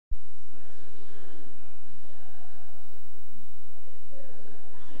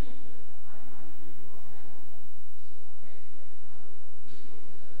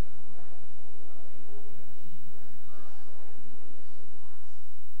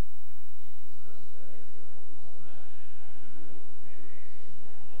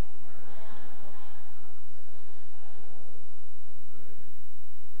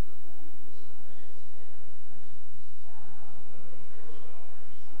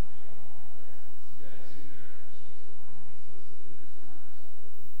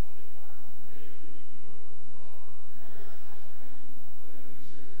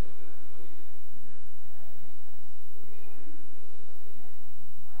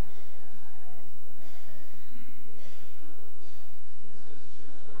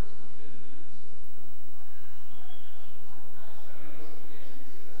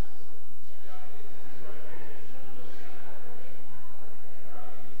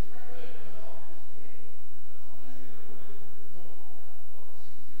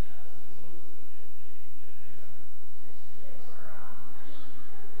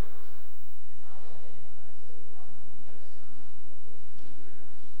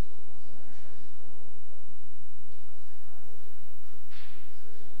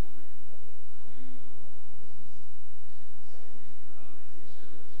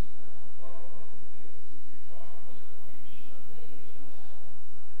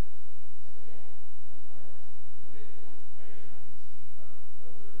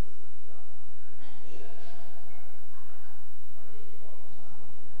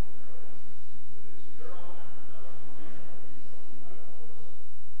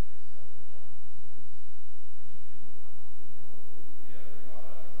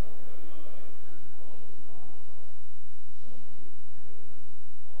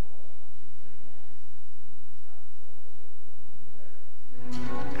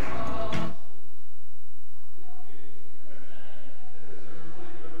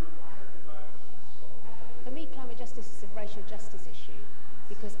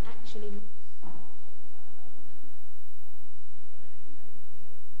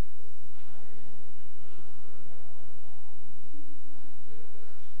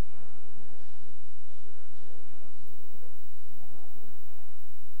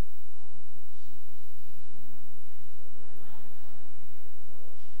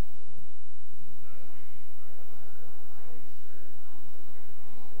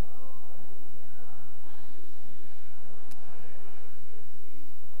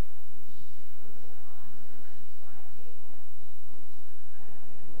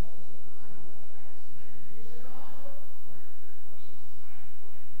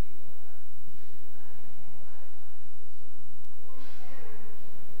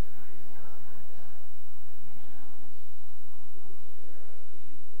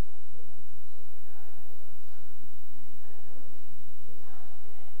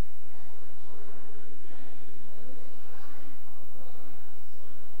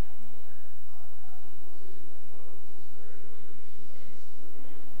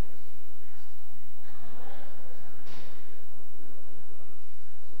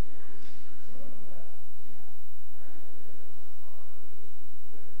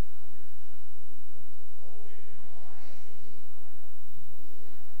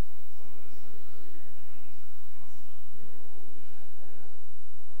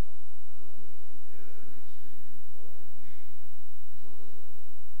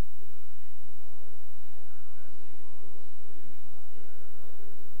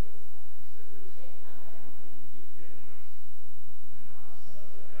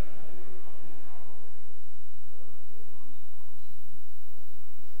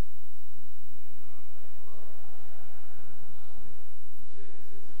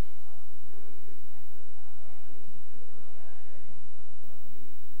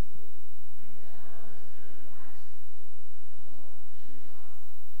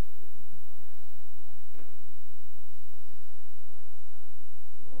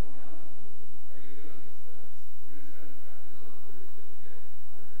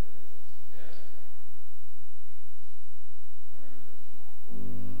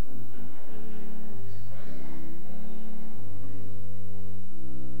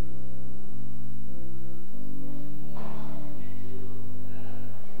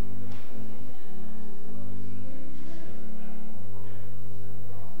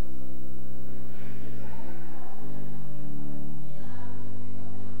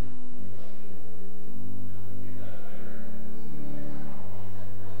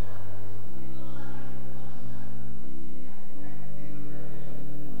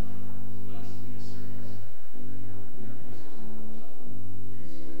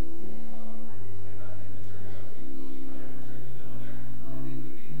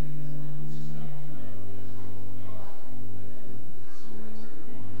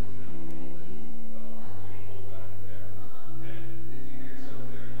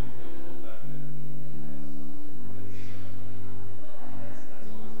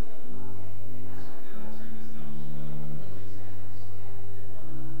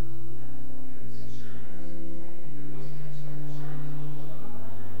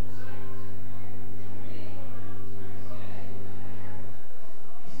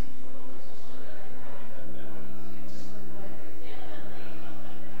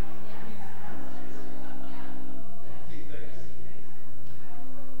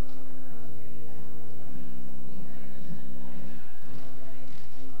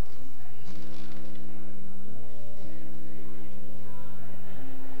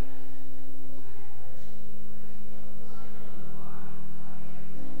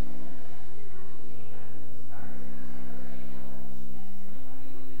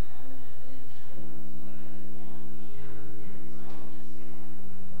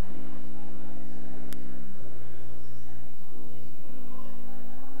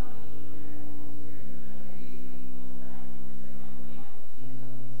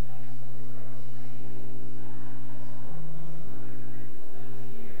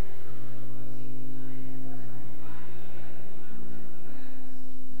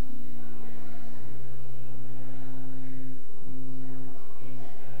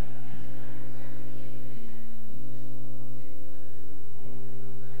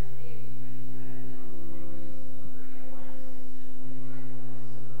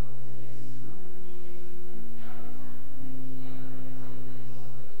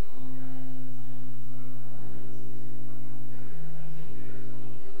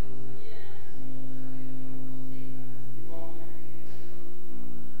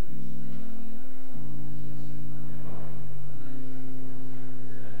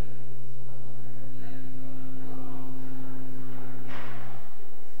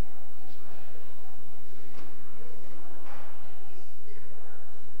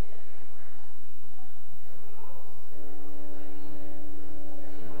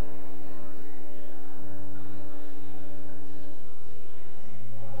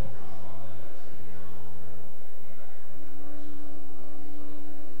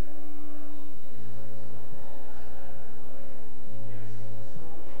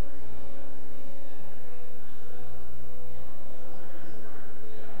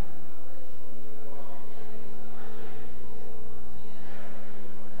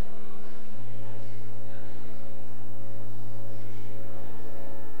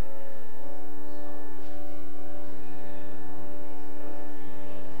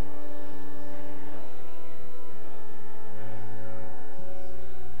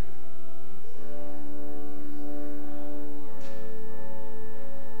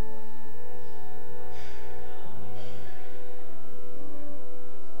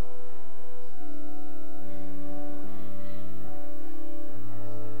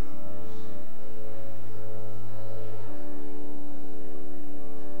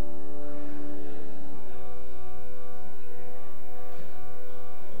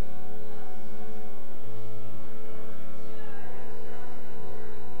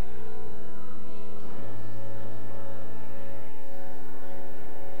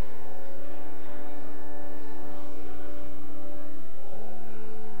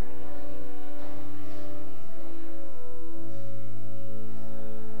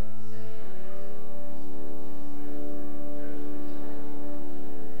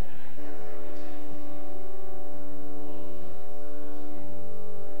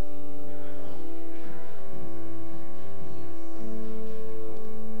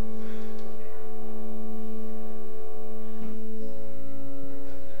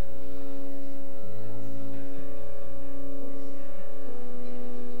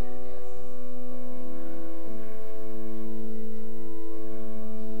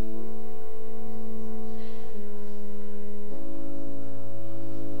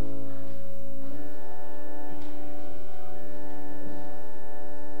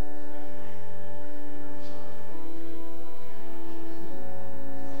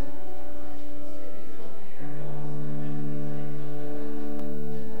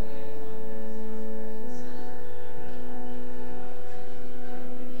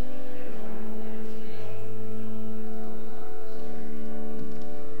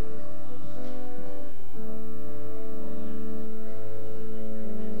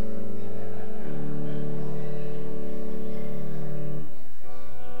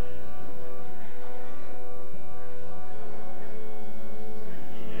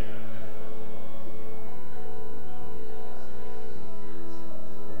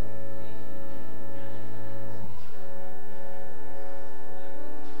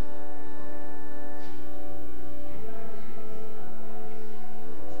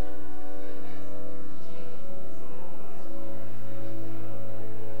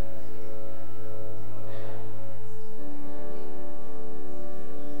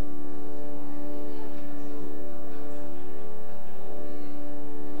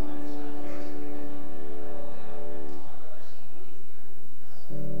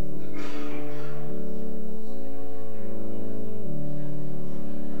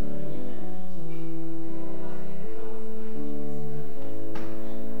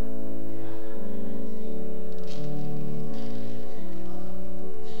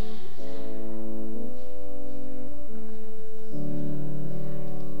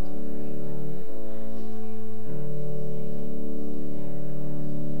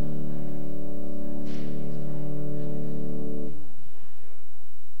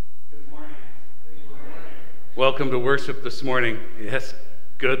Welcome to worship this morning. Yes,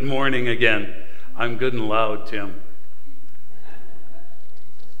 good morning again. I'm good and loud, Tim.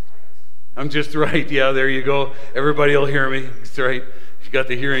 I'm just right. Yeah, there you go. Everybody will hear me. That's right. You got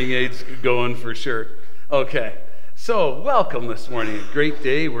the hearing aids going for sure. Okay. So, welcome this morning. A great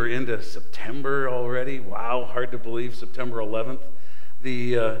day. We're into September already. Wow, hard to believe, September 11th.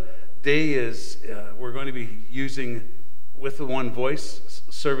 The day is, we're going to be using with the one voice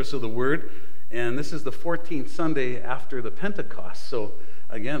service of the Word. And this is the 14th Sunday after the Pentecost. So,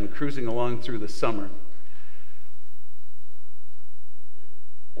 again, cruising along through the summer.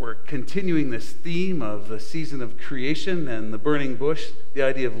 We're continuing this theme of the season of creation and the burning bush, the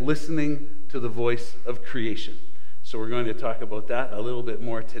idea of listening to the voice of creation. So we're going to talk about that a little bit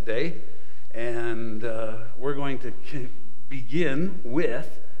more today. And we're going to begin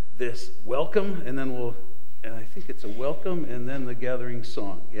with this welcome, and then I think it's a welcome and then the gathering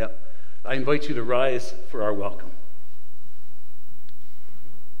song. Yep. I invite you to rise for our welcome.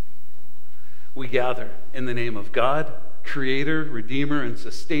 We gather in the name of God, Creator, Redeemer, and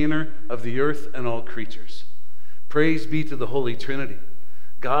Sustainer of the earth and all creatures. Praise be to the Holy Trinity.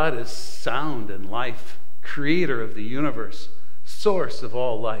 God is sound and life, Creator of the universe, source of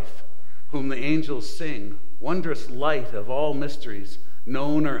all life, whom the angels sing, wondrous light of all mysteries,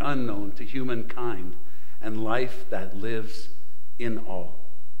 known or unknown to humankind, and life that lives in all.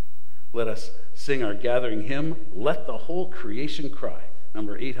 Let us sing our gathering hymn, Let the Whole Creation Cry,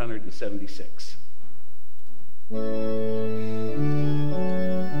 number 876.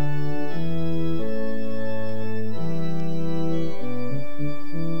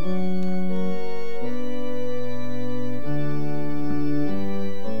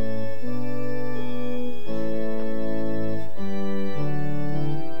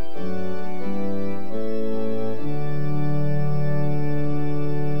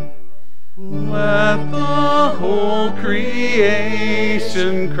 Let the whole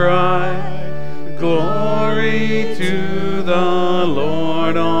creation cry, glory to the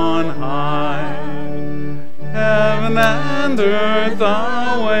Lord on high. Heaven and earth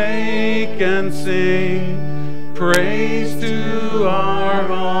awake and sing, praise to our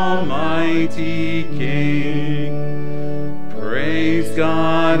Almighty King. Praise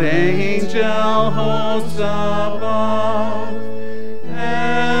God, angel hosts above,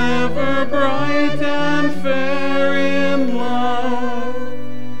 ever bright and fair in love.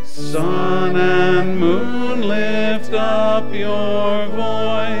 Sun and moon, lift up your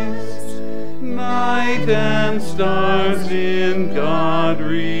voice. Night and stars in God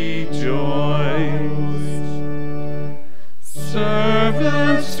rejoice.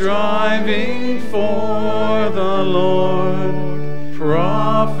 Servants striving for the Lord,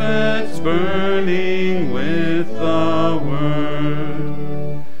 prophets burning with the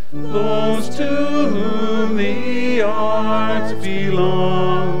word. Those to whom the arts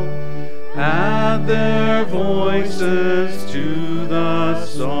belong, add their voices to the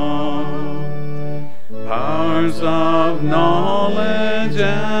song. Powers of knowledge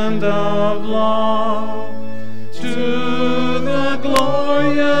and of law, to the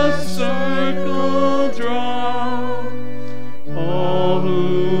glorious circle draw. All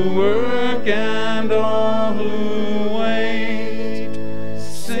who work and all who wait,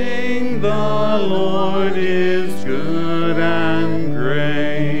 sing the Lord is good and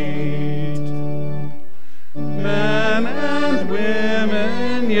great. Men and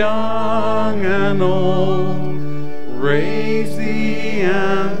women, young and old, raise the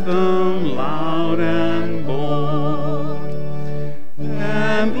anthem loud and bold.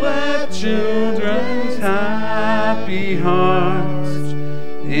 And let children's happy hearts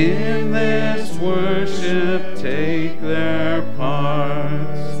in this worship take their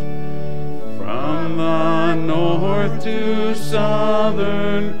parts. From the north to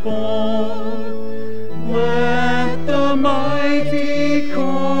southern pole, let the mighty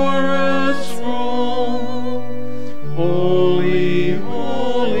chorus roll. Holy,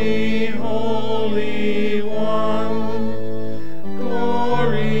 holy, holy one,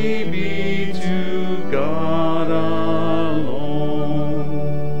 glory be to God alone.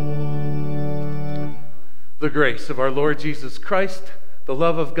 The grace of our Lord Jesus Christ, the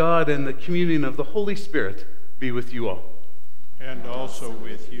love of God, and the communion of the Holy Spirit be with you all. And also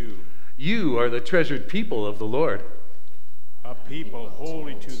with you. You are the treasured people of the Lord. A people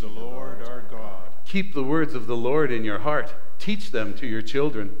holy to the Lord our God. Keep the words of the Lord in your heart. Teach them to your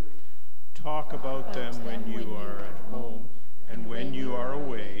children. Talk about them when you are at home and when you are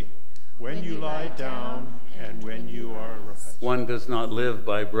away, when you lie down and when you are rise. One does not live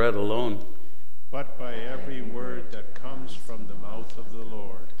by bread alone, but by every word that comes from the mouth of the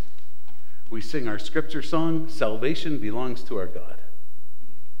Lord. we sing our scripture song, Salvation Belongs to Our God.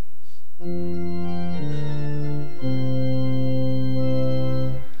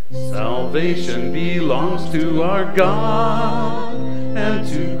 Salvation belongs to our God, and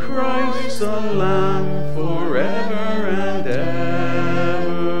to Christ the Lamb forever and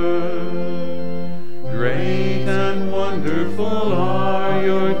ever. Great and wonderful are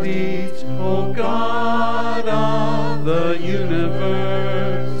your deeds, O God of the universe.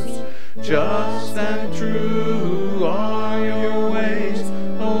 Just and true are your ways,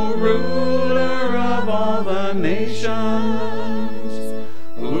 O ruler of all the nations.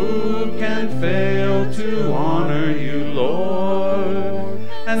 Who can fail to honor you, Lord,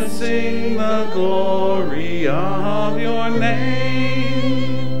 and sing the glory of your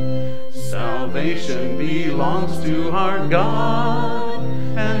name? Salvation belongs to our God,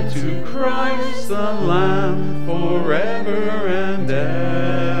 and to Christ the Lamb forever and ever.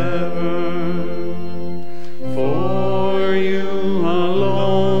 For you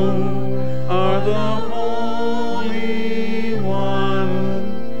alone are the Holy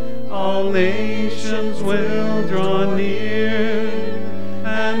One. All nations will draw near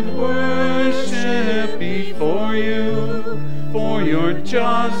and worship before you, for your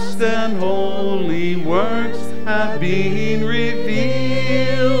just and holy works have been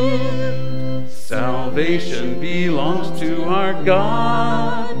revealed. Salvation belongs to our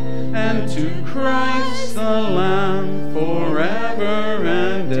God, and to Christ the Lamb forever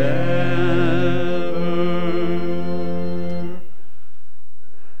and ever.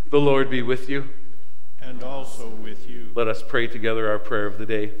 The Lord be with you. And also with you. Let us pray together our prayer of the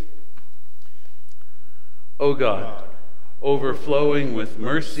day. O God, overflowing with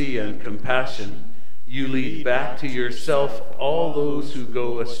mercy and compassion, you lead back to yourself all those who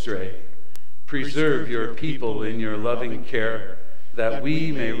go astray. Preserve your people in your loving care, that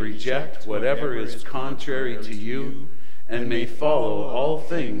we may reject whatever is contrary to you, and may follow all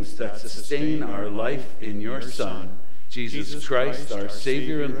things that sustain our life in your Son, Jesus Christ, our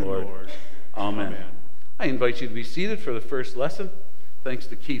Savior and Lord. Amen. I invite you to be seated for the first lesson. Thanks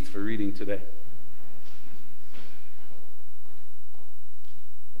to Keith for reading today.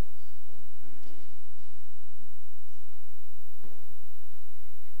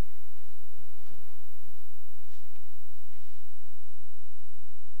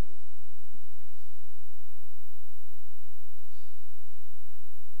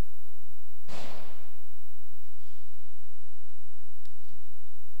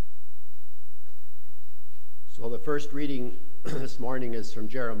 So the first reading this morning is from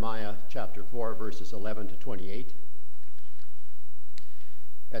Jeremiah chapter 4, verses 11 to 28.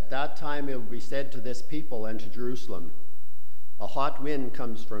 At that time it will be said to this people and to Jerusalem, a hot wind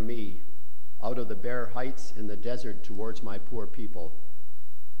comes from me, out of the bare heights in the desert towards my poor people,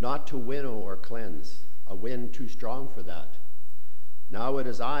 not to winnow or cleanse, a wind too strong for that. Now it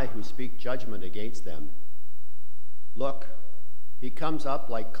is I who speak judgment against them. Look, he comes up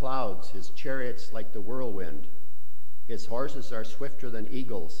like clouds, his chariots like the whirlwind. His horses are swifter than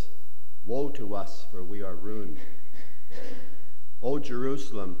eagles. Woe to us, for we are ruined. O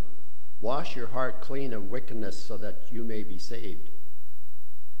Jerusalem, wash your heart clean of wickedness so that you may be saved.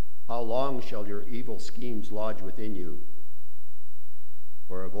 How long shall your evil schemes lodge within you?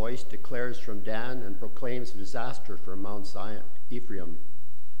 For a voice declares from Dan and proclaims disaster from Mount Zion, Ephraim.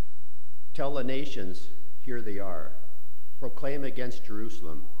 Tell the nations, here they are. Proclaim against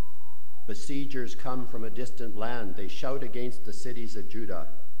Jerusalem. Besiegers come from a distant land. They shout against the cities of Judah.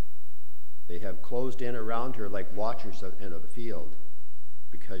 They have closed in around her like watchers in a field,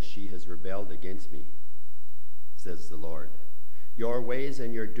 because she has rebelled against me, says the Lord. Your ways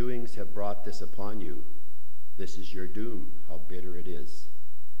and your doings have brought this upon you. This is your doom, how bitter it is.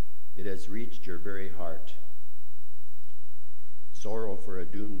 It has reached your very heart. Sorrow for a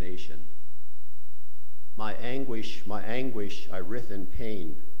doomed nation. My anguish, I writhe in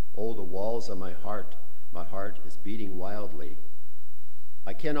pain. Oh, the walls of my heart is beating wildly.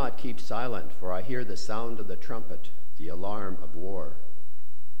 I cannot keep silent, for I hear the sound of the trumpet, the alarm of war.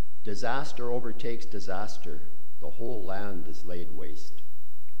 Disaster overtakes disaster. The whole land is laid waste.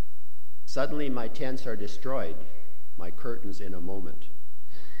 Suddenly my tents are destroyed, my curtains in a moment.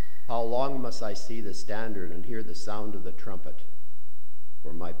 How long must I see the standard and hear the sound of the trumpet?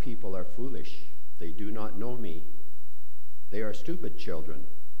 For my people are foolish. They do not know me. They are stupid children.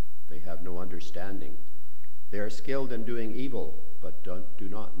 They have no understanding. They are skilled in doing evil, but do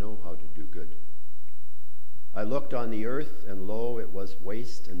not know how to do good. I looked on the earth, and lo, it was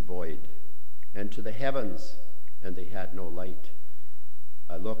waste and void, and to the heavens, and they had no light.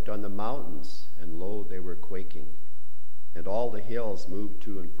 I looked on the mountains, and lo, they were quaking, and all the hills moved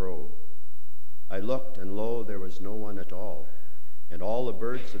to and fro. I looked, and lo, there was no one at all, and all the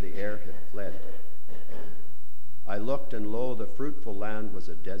birds of the air had fled. I looked, and lo, the fruitful land was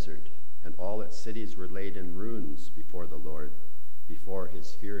a desert, and all its cities were laid in ruins before the Lord, before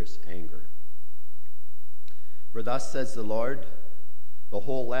his fierce anger. For thus says the Lord, the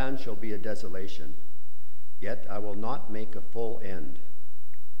whole land shall be a desolation, yet I will not make a full end.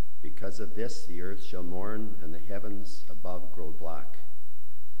 Because of this the earth shall mourn, and the heavens above grow black.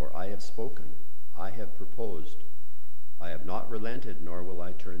 For I have spoken, I have proposed, I have not relented, nor will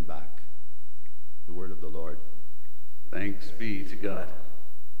I turn back. The word of the Lord. Thanks be to God.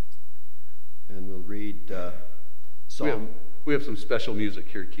 And we'll read Psalm. We have some special music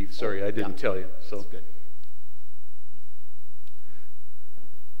here, Keith. Sorry, I didn't tell you. So that's good.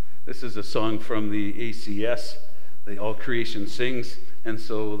 This is a song from the ACS, the All Creation Sings, and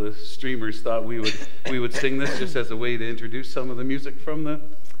so the streamers thought we would sing this just as a way to introduce some of the music from the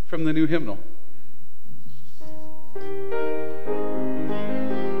new hymnal.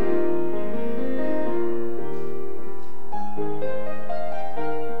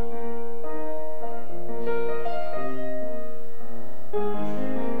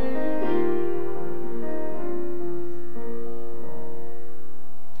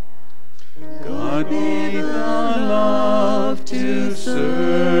 God be the love to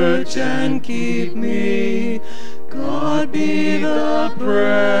search and keep me. God be the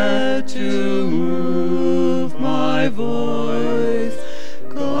breath to move my voice.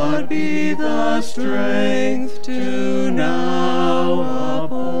 God be the strength to now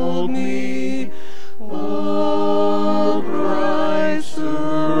uphold me. O Christ,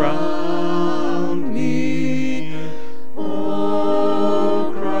 surround me.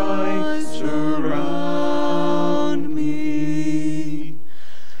 O Christ, surround me.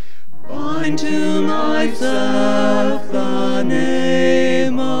 Bind to myself the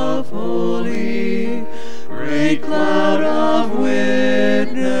name of holy, great cloud of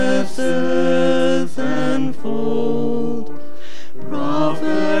witnesses enfold,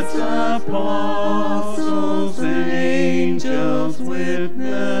 prophets, apostles, angels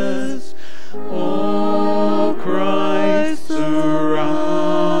witness. O Christ,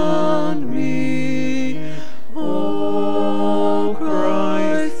 surround me. O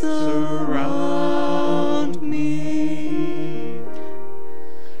Christ, surround me.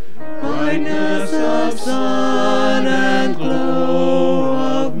 Brightness of sun and glow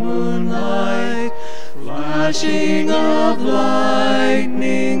of moonlight, flashing of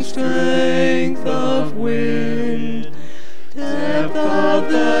lightning, strength of wind, depth of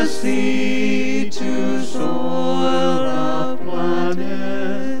the sea to soil of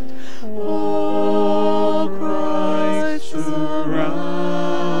planet. O Christ, surround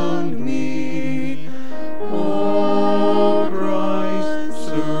me. O Christ,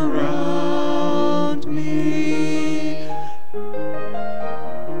 surround me.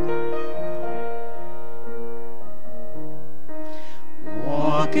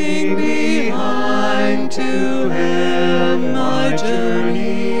 Walking behind to end my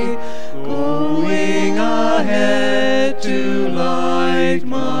journey, going ahead to light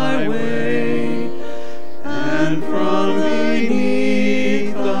my way, and from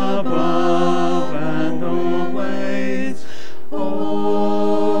beneath, above, and always,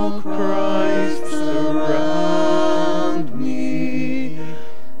 O Christ, surround me.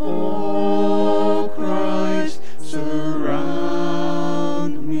 O Christ, surround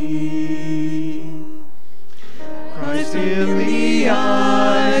me. Christ in the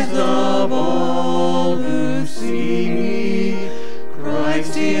eyes of all who see me,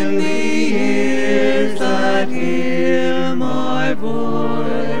 Christ in the ears that hear my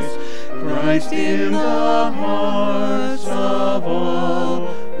voice, Christ in the hearts of all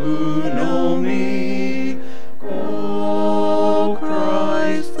who know me. O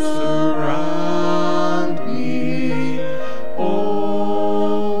Christ, surround me.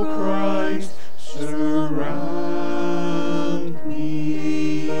 O Christ, surround me.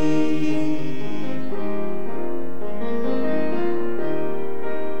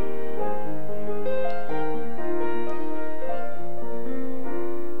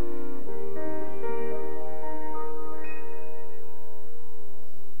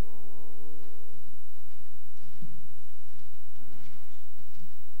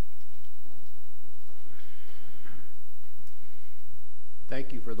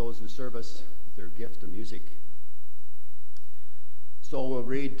 Thank you for those who serve us with their gift of music. So we'll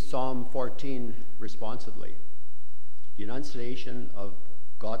read Psalm 14 responsively. Denunciation of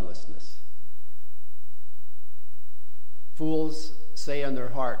godlessness. Fools say in their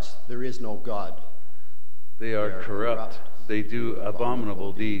hearts, there is no God. They are corrupt. They do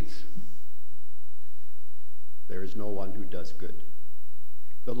abominable deeds. there is no one who does good.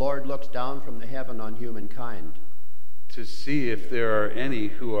 The Lord looks down from the heaven on humankind to see if there are any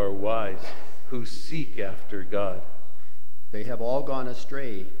who are wise, who seek after God. They have all gone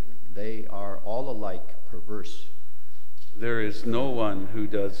astray. They are all alike perverse. There is no one who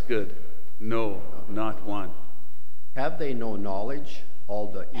does good. No, not one. Have they no knowledge, all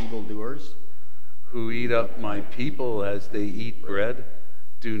the evildoers? Who eat up my people as they eat bread,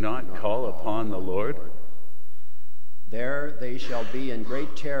 do not call upon the Lord. There they shall be in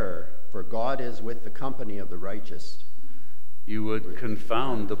great terror, for God is with the company of the righteous. You would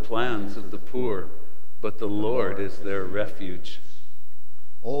confound the plans of the poor, but the Lord is their refuge.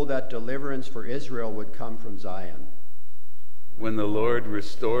 Oh, that deliverance for Israel would come from Zion. When the Lord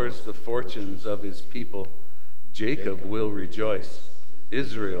restores the fortunes of his people, Jacob will rejoice.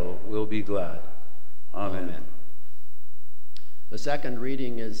 Israel will be glad. Amen. The second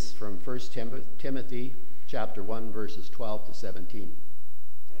reading is from 1 Timothy chapter 1, verses 12 to 17.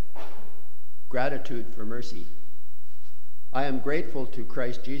 Gratitude for mercy. I am grateful to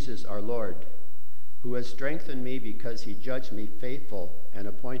Christ Jesus our Lord, who has strengthened me because he judged me faithful and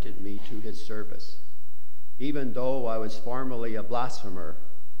appointed me to his service, even though I was formerly a blasphemer,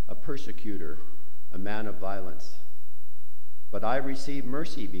 a persecutor, a man of violence. But I received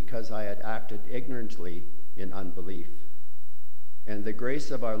mercy because I had acted ignorantly in unbelief. And the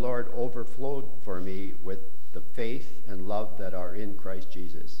grace of our Lord overflowed for me with the faith and love that are in Christ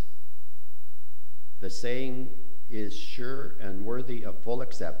Jesus. The saying is sure and worthy of full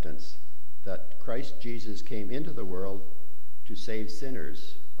acceptance, that Christ Jesus came into the world to save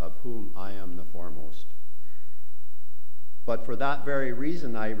sinners, of whom I am the foremost. But for that very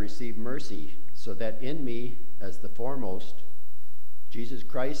reason I received mercy, so that in me, as the foremost, Jesus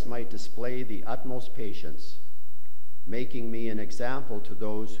Christ might display the utmost patience, making me an example to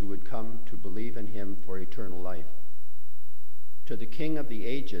those who would come to believe in him for eternal life. To the King of the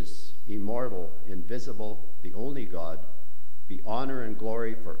ages, immortal, invisible, the only God, be honor and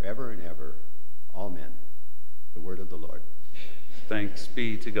glory forever and ever. Amen. The word of the Lord. Thanks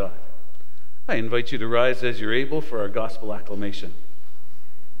be to God. I invite you to rise as you're able for our gospel acclamation.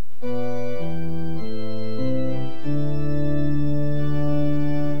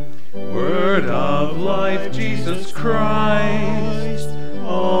 Word of life, Jesus Christ,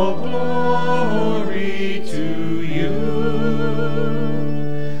 all glory to you.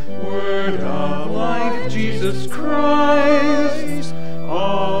 Word of life, Jesus Christ,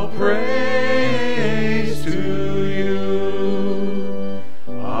 all praise to you.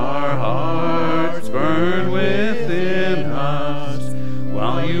 Our hearts burn within us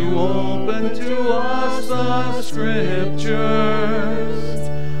while you open to us the scriptures.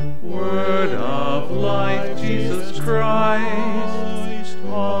 Word of life, Jesus Christ,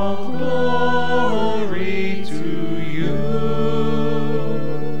 all glory to you.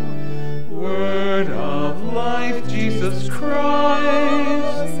 Word of life, Jesus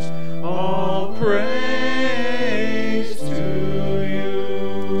Christ, all praise to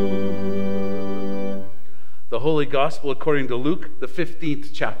you. The Holy Gospel according to Luke, the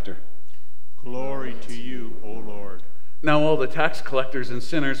 15th chapter. Glory to you, O Lord. Now all the tax collectors and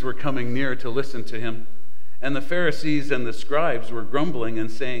sinners were coming near to listen to him, and the Pharisees and the scribes were grumbling and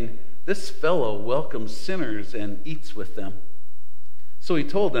saying, "This fellow welcomes sinners and eats with them." So he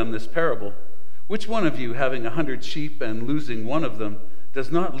told them this parable. Which one of you, having 100 sheep and losing one of them, does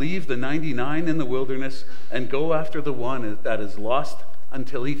not leave the 99 in the wilderness and go after the one that is lost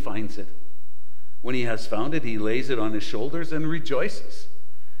until he finds it? When he has found it, he lays it on his shoulders and rejoices.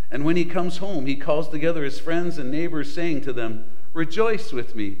 And when he comes home, he calls together his friends and neighbors, saying to them, "Rejoice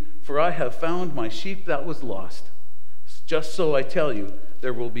with me, for I have found my sheep that was lost." Just so I tell you,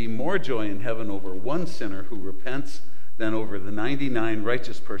 there will be more joy in heaven over one sinner who repents than over the 99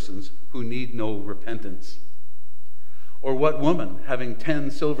 righteous persons who need no repentance. Or what woman, having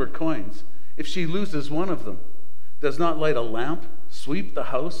 10 silver coins, if she loses one of them, does not light a lamp, sweep the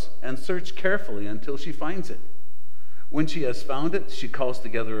house, and search carefully until she finds it? When she has found it, she calls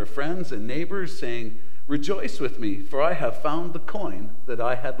together her friends and neighbors, saying, "Rejoice with me, for I have found the coin that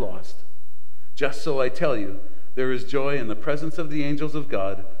I had lost." Just so I tell you, there is joy in the presence of the angels of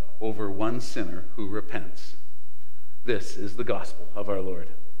God over one sinner who repents. This is the gospel of our Lord.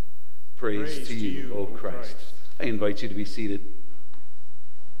 Praise to you, O Christ. I invite you to be seated.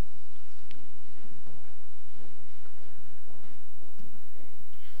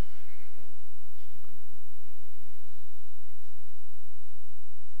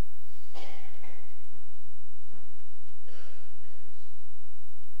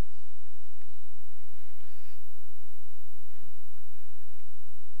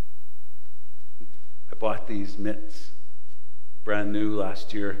 bought these mitts, brand new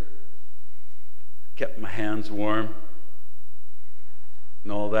last year. Kept my hands warm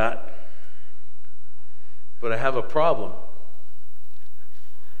and all that. But I have a problem.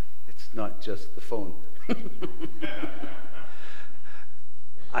 It's not just the phone.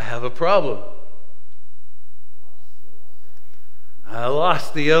 I have a problem. I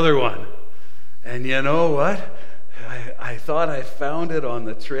lost the other one. And you know what? I thought I found it on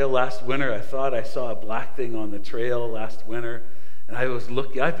the trail last winter. I thought I saw a black thing on the trail last winter. And I've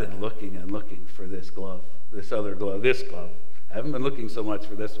been looking and looking for this glove, this other glove, this glove. I haven't been looking so much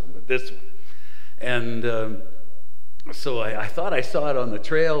for this one, but this one. And so I thought I saw it on the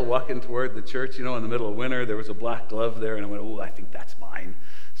trail walking toward the church, in the middle of winter. There was a black glove there, and I went, oh, I think that's mine.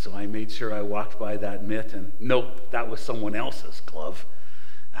 So I made sure I walked by that mitt, and nope, that was someone else's glove.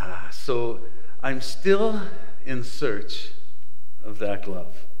 So I'm still in search of that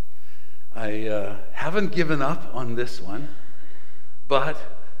glove. I haven't given up on this one, but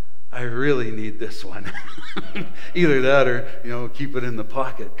I really need this one. Either that or, keep it in the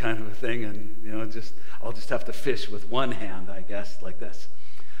pocket kind of a thing, and, I'll just have to fish with one hand, I guess, like this.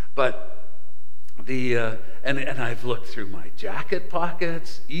 But and I've looked through my jacket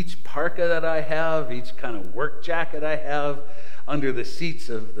pockets, each parka that I have, each kind of work jacket I have, under the seats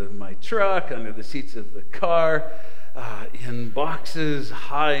of my truck, under the seats of the car, in boxes,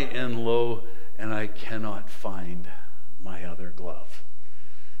 high and low, and I cannot find my other glove.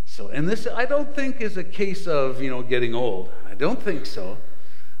 So, and this I don't think is a case of, getting old. I don't think so.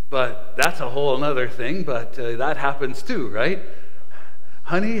 But that's a whole other thing, but that happens too, right?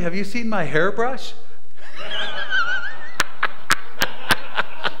 Honey, have you seen my hairbrush?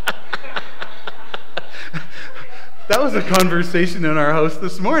 That was a conversation in our house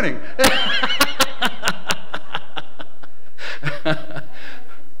this morning.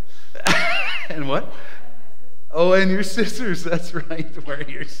 And what? Oh, and your scissors, that's right, where are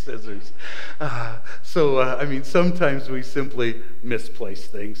your scissors? Sometimes we simply misplace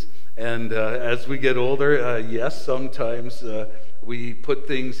things. And as we get older, yes, sometimes we put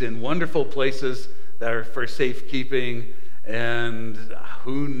things in wonderful places that are for safekeeping, and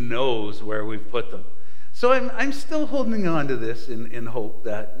who knows where we've put them. So I'm still holding on to this in hope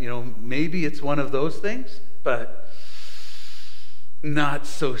that, maybe it's one of those things, but not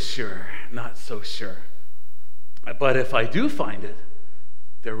so sure, not so sure. But if I do find it,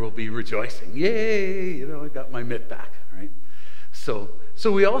 there will be rejoicing. Yay, I got my mitt back, right? So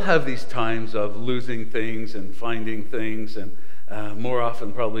we all have these times of losing things and finding things, and more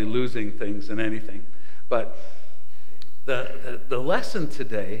often probably losing things than anything. But the lesson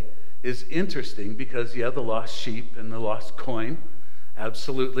today is interesting because, the lost sheep and the lost coin,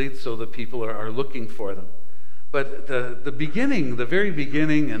 absolutely, so the people are looking for them. But the beginning, the very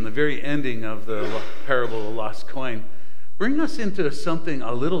beginning and the very ending of the parable of the lost coin bring us into something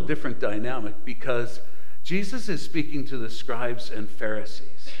a little different dynamic, because Jesus is speaking to the scribes and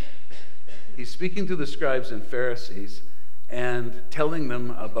Pharisees. He's speaking to the scribes and Pharisees and telling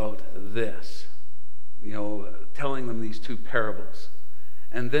them about this, telling them these two parables.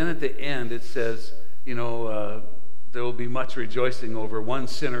 And then at the end it says, there will be much rejoicing over one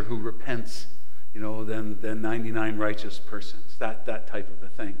sinner who repents, than 99 righteous persons, that type of a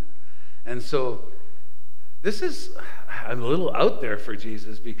thing. And so this is a little out there for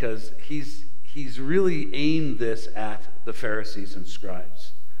Jesus, because he's really aimed this at the Pharisees and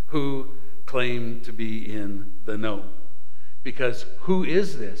scribes who claim to be in the know. Because who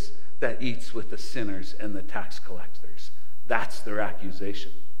is this that eats with the sinners and the tax collectors? That's their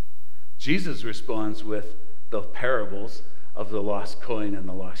accusation. Jesus responds with the parables of the lost coin and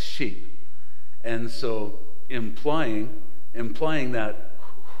the lost sheep. And so implying that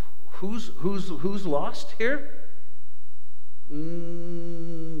who's lost here?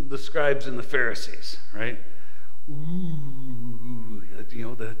 The scribes and the Pharisees, right? Ooh,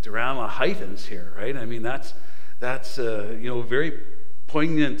 the drama heightens here, right? I mean, that's very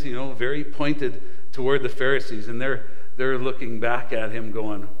poignant, very pointed toward the Pharisees, and they're looking back at him,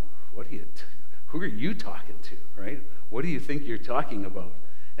 going, who are you talking to, right? What do you think you're talking about?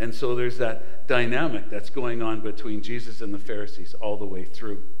 And so there's that dynamic that's going on between Jesus and the Pharisees all the way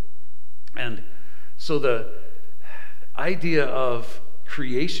through. And so the idea of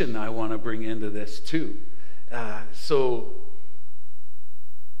creation I want to bring into this too. So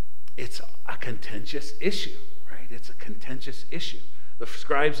it's a contentious issue, right? It's a contentious issue. The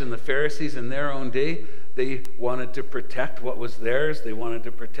scribes and the Pharisees in their own day, they wanted to protect what was theirs. They wanted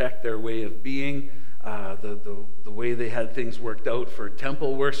to protect their way of being, the way they had things worked out for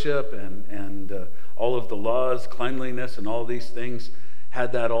temple worship and all of the laws, cleanliness, and all these things.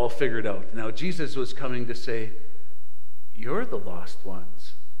 had that all figured out. Now, Jesus was coming to say, you're the lost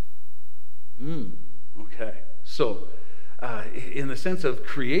ones. Okay. So, in the sense of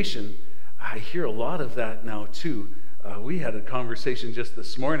creation, I hear a lot of that now too. We had a conversation just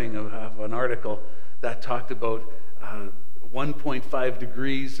this morning of an article that talked about 1.5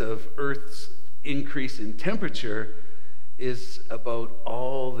 degrees of Earth's increase in temperature is about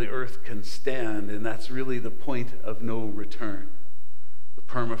all the Earth can stand, and that's really the point of no return. The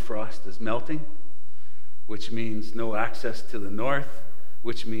permafrost is melting, which means no access to the north,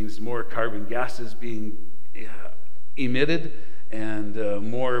 which means more carbon gases being emitted, and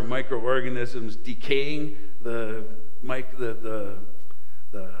more microorganisms decaying the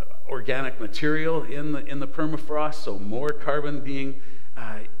organic material in the permafrost, so more carbon being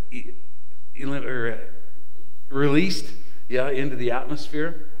released into the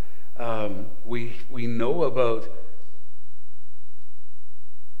atmosphere. We know about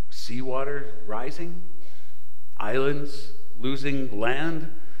seawater rising, islands losing land.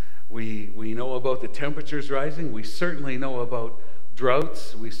 We know about the temperatures rising. We certainly know about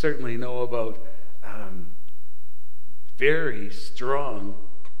droughts. We certainly know about very strong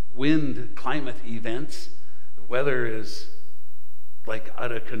wind climate events. The weather is like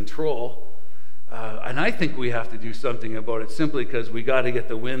out of control. And I think we have to do something about it simply because we got to get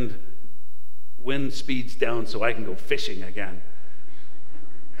the wind speeds down so I can go fishing again.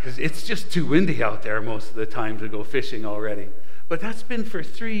 Because it's just too windy out there most of the time to go fishing already. But that's been for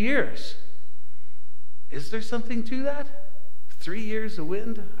 3 years. Is there something to that? 3 years of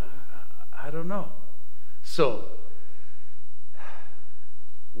wind? I don't know. So,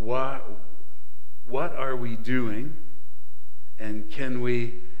 what are we doing? And can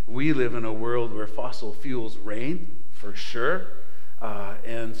we live in a world where fossil fuels reign, for sure.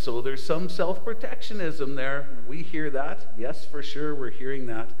 And so there's some self-protectionism there. We hear that. Yes, for sure, we're hearing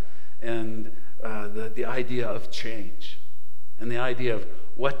that. And the idea of change. And the idea of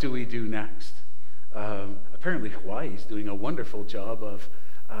what do we do next? Apparently Hawaii's doing a wonderful job of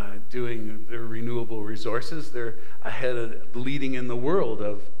doing their renewable resources. They're ahead of leading in the world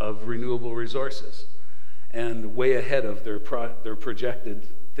of renewable resources, and way ahead of their projected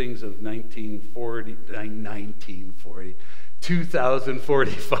things of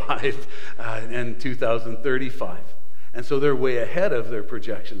 2045 and 2035. And so they're way ahead of their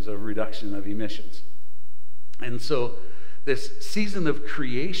projections of reduction of emissions. And so this season of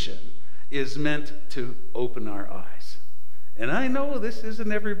creation is meant to open our eyes. And I know this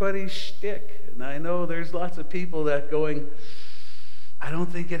isn't everybody's shtick, and I know there's lots of people that going, I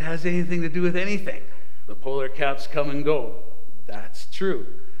don't think it has anything to do with anything. The polar caps come and go. That's true.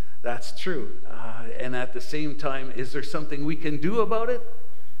 That's true. And at the same time, is there something we can do about it?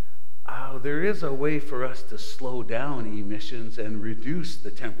 There is a way for us to slow down emissions and reduce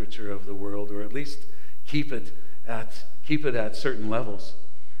the temperature of the world, or at least keep it at certain levels.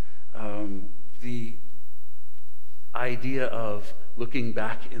 The idea of looking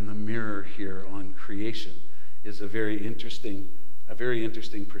back in the mirror here on creation is a very interesting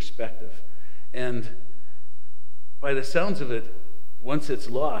perspective. And by the sounds of it, once it's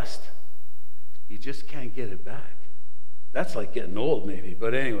lost, you just can't get it back. That's like getting old, maybe.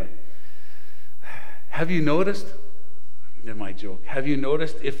 But anyway, have you noticed? My joke. Have you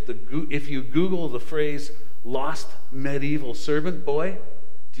noticed if you Google the phrase "lost medieval servant boy,"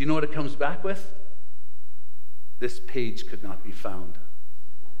 do you know what it comes back with? This page could not be found.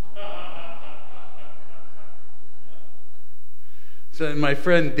 So my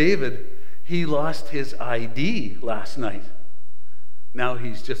friend David, he lost his ID last night. Now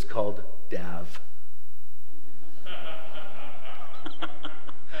he's just called Dav.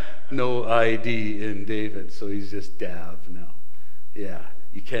 No ID in David, so he's just Dav now. Yeah,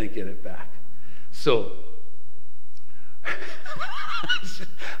 you can't get it back. So,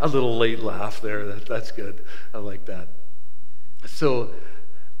 a little late laugh there. That's good. I like that. So,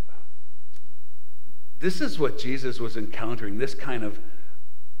 this is what Jesus was encountering. This kind of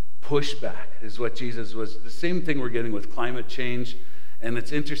pushback is what Jesus was. The same thing we're getting with climate change. And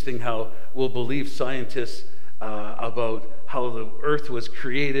it's interesting how we'll believe scientists about how the earth was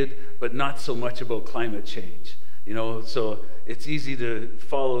created, but not so much about climate change. So it's easy to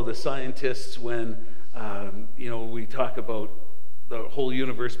follow the scientists when, we talk about the whole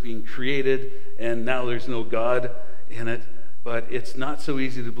universe being created and now there's no God in it. But it's not so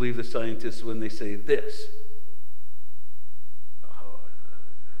easy to believe the scientists when they say this.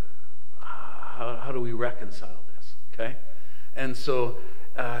 How do we reconcile this? Okay? And so,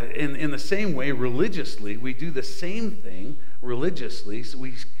 in the same way, religiously, we do the same thing religiously. So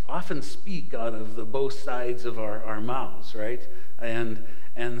we often speak out of the both sides of our mouths, right? And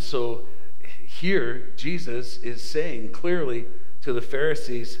so here Jesus is saying clearly to the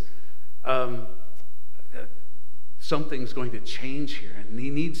Pharisees, something's going to change here, and he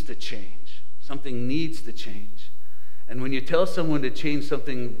needs to change. Something needs to change. And when you tell someone to change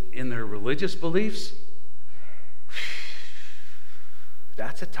something in their religious beliefs,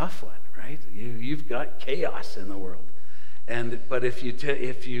 that's a tough one, right? You've got chaos in the world.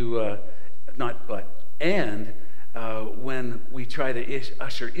 When we try to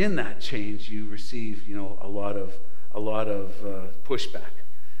usher in that change, you receive, a lot of pushback.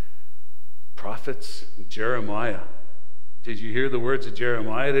 Prophets, Jeremiah. Did you hear the words of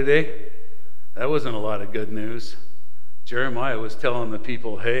Jeremiah today? That wasn't a lot of good news. Jeremiah was telling the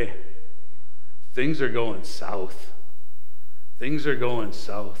people, hey, things are going south. Things are going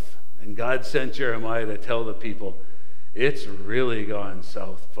south. And God sent Jeremiah to tell the people, it's really gone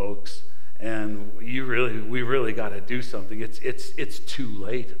south, folks. And we really got to do something. It's too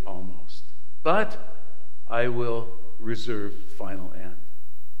late almost. But I will reserve final end.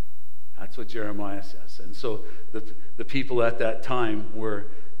 That's what Jeremiah says. And so the people at that time were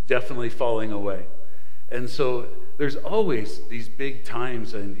definitely falling away. And so there's always these big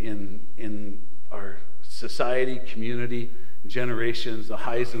times in our society, community, generations, the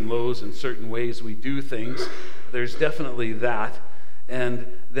highs and lows in certain ways we do things. There's definitely that. And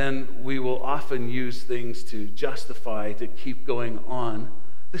then we will often use things to justify, to keep going on.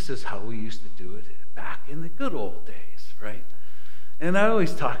 This is how we used to do it back in the good old days, right? And I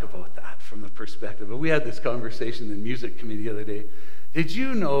always talk about that from the perspective of, we had this conversation in music committee the other day. Did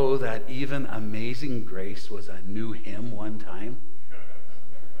you know that even Amazing Grace was a new hymn one time?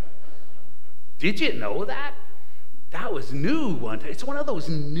 Did you know that? That was new one time. It's one of those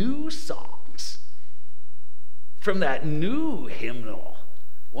new songs from that new hymnal.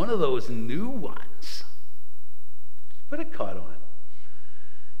 One of those new ones. But it caught on.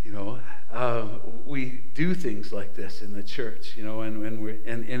 We do things like this in the church,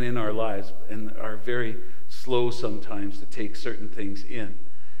 and in our lives, and are very slow sometimes to take certain things in.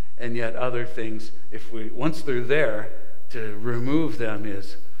 And yet other things, once they're there, to remove them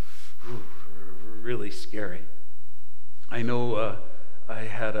is really scary. I know I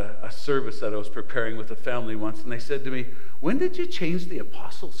had a service that I was preparing with a family once, and they said to me, when did you change the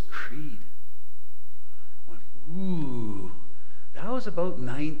Apostles' Creed? I went, ooh. That was about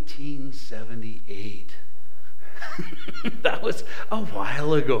 1978. That was a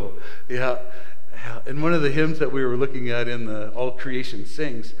while ago. Yeah. And one of the hymns that we were looking at in the All Creation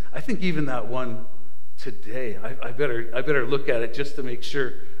Sings, I think even that one today, I better look at it just to make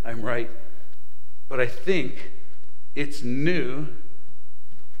sure I'm right. But I think it's new.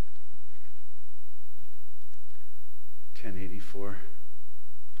 1084.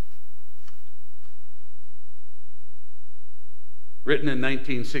 Written in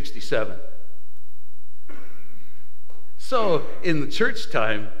 1967. So in the church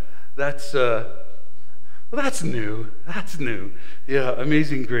time, that's new. That's new. Yeah,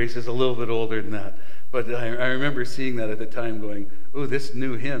 Amazing Grace is a little bit older than that. But I remember seeing that at the time going, oh, this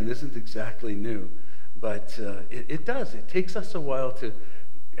new hymn isn't exactly new. But it does. It takes us a while to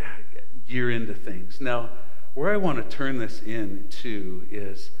gear into things. Now, where I want to turn this into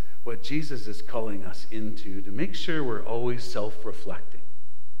is what Jesus is calling us into, to make sure we're always self-reflecting,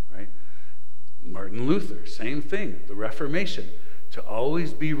 right? Martin Luther, same thing, the Reformation, to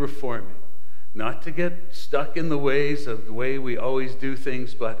always be reforming, not to get stuck in the ways of the way we always do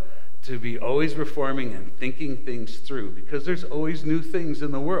things, but to be always reforming and thinking things through, because there's always new things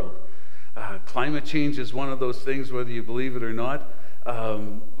in the world. Climate change is one of those things, whether you believe it or not,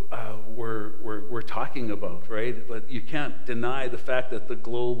 we're talking about, right? But you can't deny the fact that the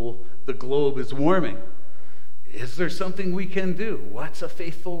globe is warming. Is there something we can do? What's a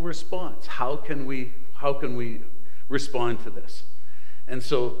faithful response? How can we respond to this? And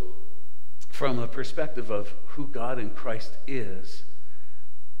so, from the perspective of who God in Christ is,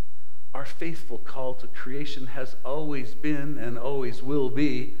 our faithful call to creation has always been and always will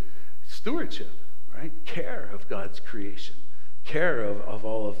be stewardship, right? Care of God's creation. Care of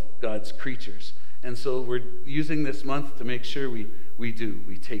all of God's creatures. And so we're using this month to make sure we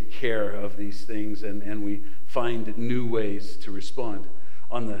take care of these things, and we find new ways to respond.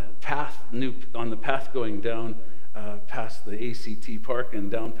 On the path going down past the ACT Park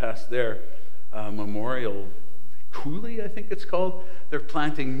and down past there, Memorial Coulee, I think it's called, they're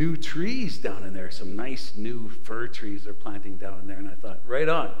planting new trees down in there, some nice new fir trees they're planting down in there, and I thought, right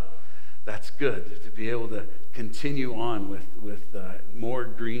on. That's good to be able to continue on with more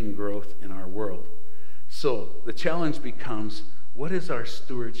green growth in our world. So the challenge becomes, what is our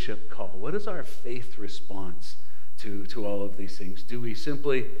stewardship call? What is our faith response to all of these things? Do we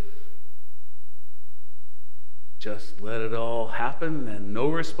simply just let it all happen and no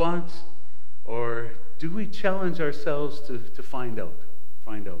response? Or do we challenge ourselves to find out?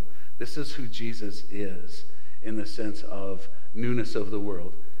 Find out. This is who Jesus is in the sense of newness of the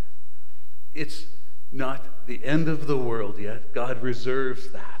world. It's not the end of the world yet. God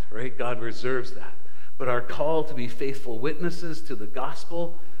reserves that, right? God reserves that. But our call to be faithful witnesses to the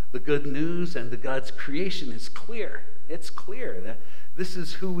gospel, the good news, and to God's creation is clear. It's clear that this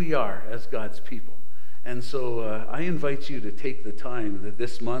is who we are as God's people. And so I invite you to take the time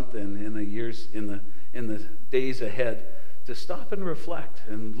this month and in the days ahead to stop and reflect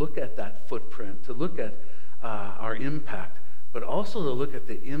and look at that footprint, to look at our impact, but also to look at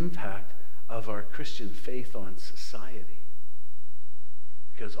the impact of our Christian faith on society.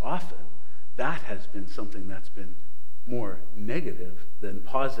 Because often that has been something that's been more negative than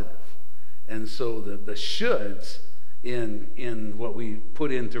positive. And so the shoulds in what we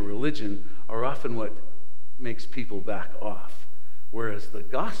put into religion are often what makes people back off. Whereas the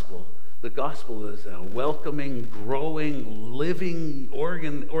gospel is a welcoming, growing, living,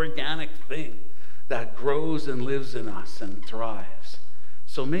 organic thing that grows and lives in us and thrives.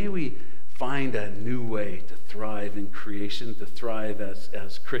 So may we find a new way to thrive in creation, to thrive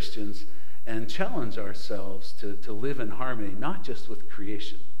as Christians, and challenge ourselves to live in harmony, not just with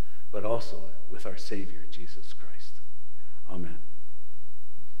creation, but also with our Savior, Jesus Christ. Amen.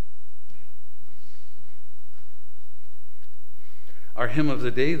 Our hymn of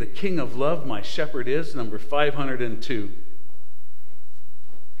the day, The King of Love, My Shepherd Is, number 502.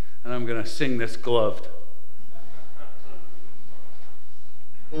 And I'm going to sing this gloved.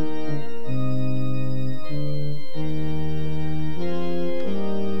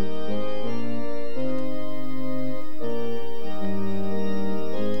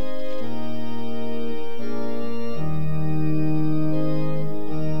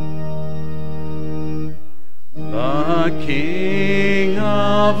 The King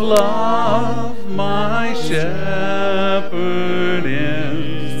of Love, my shepherd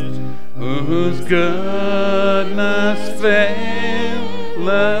is, whose goodness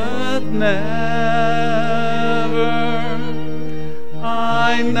faileth never.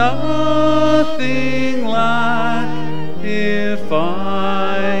 I nothing lack if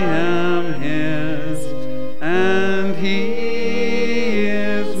I am his, and he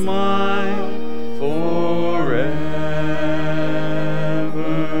is mine forever.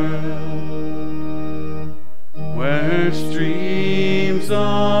 Where streams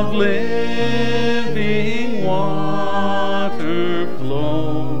of living water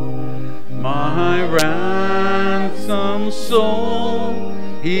flow, my ransomed soul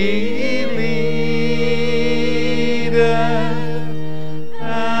he leadeth,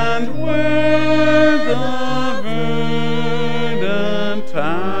 and where the verdant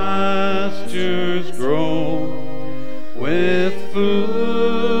pastures grow, with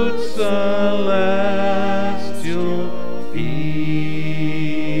food celestial feedeth.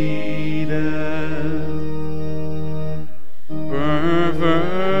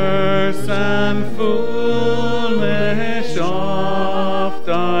 Perverse and foolish oft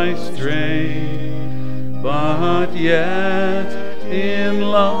I stray, but yet in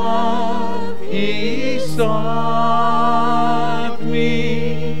love he sought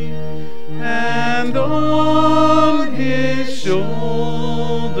me, and on his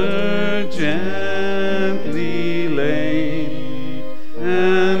shoulder gently laid,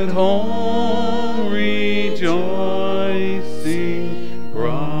 and home rejoicing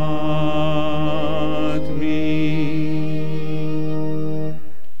brought me.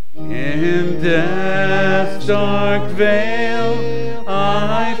 In death's dark vale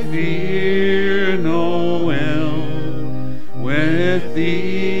I fear no ill, with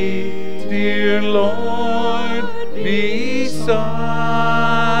thee, dear Lord, beside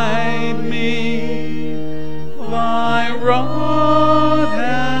me. Thy rod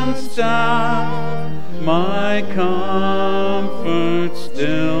and staff my comfort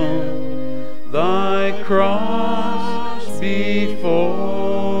still, thy cross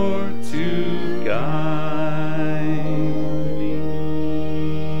before to guide me.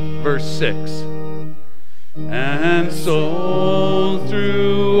 Verse 6. And so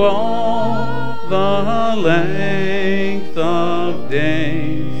through all the length of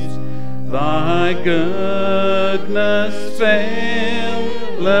days thy goodness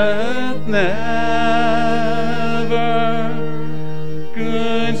faileth never.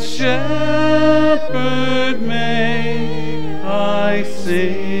 Good Shepherd, may I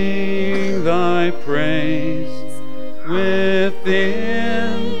sing thy praise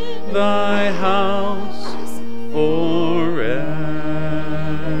within thy house forever.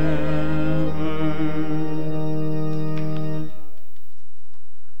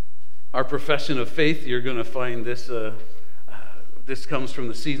 Our profession of faith, you're going to find this, this comes from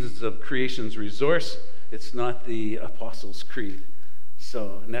the Seasons of Creation's resource. It's not the Apostles' Creed.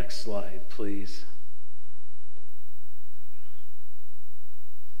 So, next slide, please.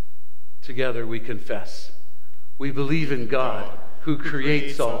 Together we confess. We believe in God, who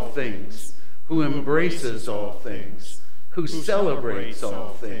creates all things, who embraces all things, who celebrates all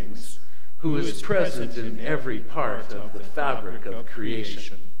things, who is present in every part of the fabric of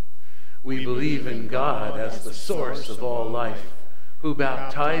creation. We believe in God as the source of all life, who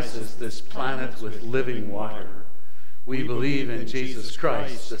baptizes this planet with living water. We believe in Jesus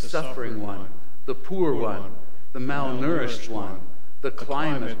Christ, the suffering one, the poor one, the malnourished one, the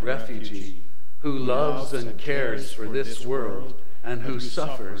climate refugee, who loves and cares for this world and who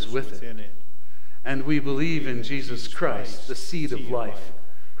suffers with it. And we believe in Jesus Christ, the seed of life,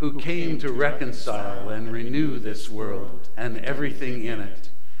 who came to reconcile and renew this world and everything in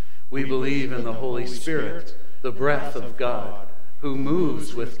it. We believe in the Holy Spirit, the breath of God, who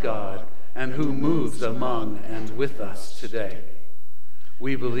moves with God and who moves among and with us today.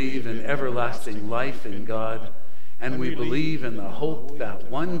 We believe in everlasting life in God, and we believe in the hope that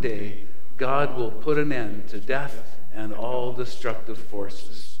one day God will put an end to death and all destructive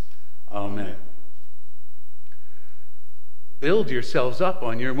forces. Amen. Build yourselves up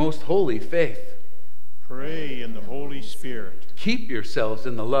on your most holy faith. Pray in the Holy Spirit. Keep yourselves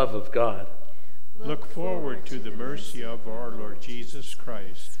in the love of God. Look forward to the mercy of our Lord Jesus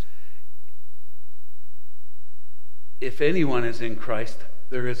Christ. If anyone is in Christ,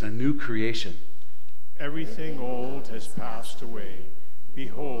 there is a new creation. Everything old has passed away.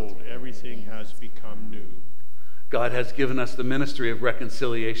 Behold, everything has become new. God has given us the ministry of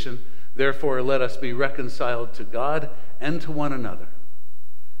reconciliation. Therefore, let us be reconciled to God and to one another.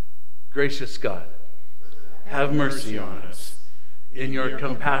 Gracious God, have mercy on us. In your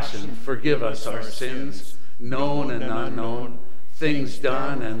compassion, forgive us our sins, known and unknown, things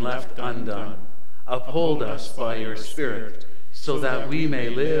done and left undone. Uphold us by your Spirit, so that we may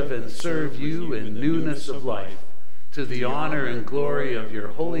live and serve you in newness of life, to the honor and glory of your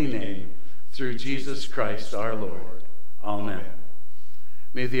holy name, through Jesus Christ our Lord. Amen.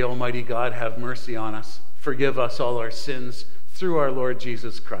 May the Almighty God have mercy on us, forgive us all our sins through our Lord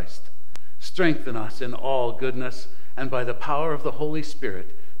Jesus Christ. Strengthen us in all goodness, and by the power of the Holy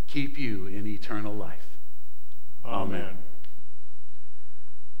Spirit, keep you in eternal life. Amen.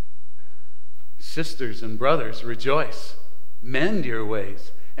 Sisters and brothers, rejoice. Mend your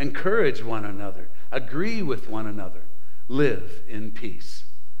ways. Encourage one another. Agree with one another. Live in peace.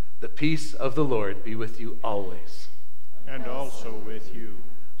 The peace of the Lord be with you always. And also with you.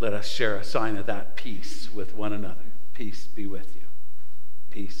 Let us share a sign of that peace with one another. Peace be with you.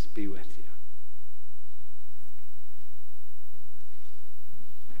 Peace be with you.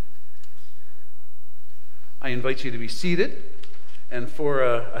 I invite you to be seated. And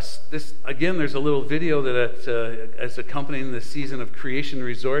for this, again, there's a little video that is accompanying the Season of Creation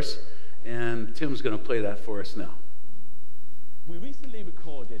resource, and Tim's going to play that for us now. We recently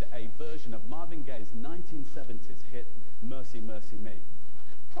recorded a version of Marvin Gaye's 1970s hit, Mercy, Mercy Me.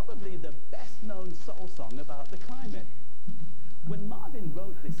 Probably the best-known soul song about the climate. When Marvin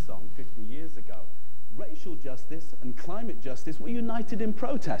wrote this song 50 years ago, racial justice and climate justice were united in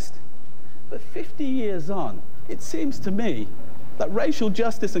protest. But 50 years on, it seems to me that racial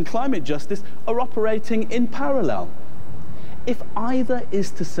justice and climate justice are operating in parallel. If either is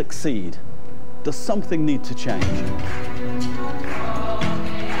to succeed, does something need to change?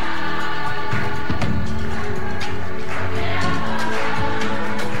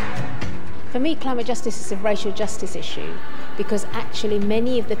 For me, climate justice is a racial justice issue because actually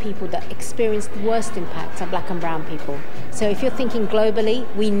many of the people that experience the worst impacts are black and brown people. So if you're thinking globally,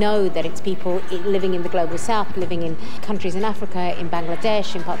 we know that it's people living in the global south, living in countries in Africa, in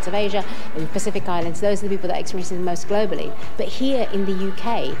Bangladesh, in parts of Asia, in the Pacific Islands. Those are the people that are experiencing the most globally. But here in the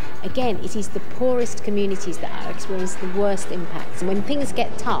UK, again, it is the poorest communities that are experiencing the worst impacts. And when things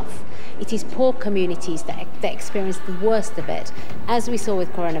get tough, it is poor communities that experience the worst of it, as we saw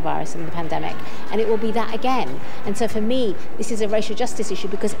with coronavirus and the pandemic, and it will be that again. And so for me, this is a racial justice issue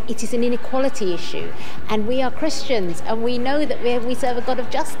because it is an inequality issue, and we are Christians, and we know that we serve a God of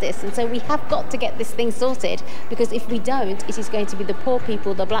justice, and so we have got to get this thing sorted, because if we don't, it is going to be the poor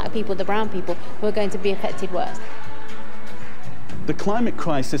people, the black people, the brown people who are going to be affected worst. The climate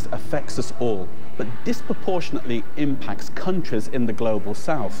crisis affects us all, but disproportionately impacts countries in the global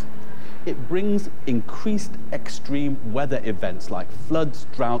south. it brings increased extreme weather events like floods,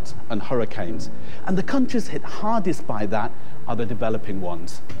 droughts, and hurricanes. And the countries hit hardest by that are the developing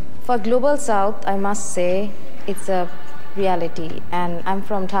ones. For Global South, I must say it's a reality. And I'm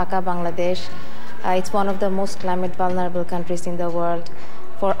from Dhaka, Bangladesh. It's one of the most climate vulnerable countries in the world.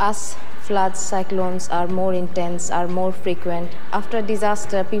 For us, floods, cyclones are more intense, are more frequent. After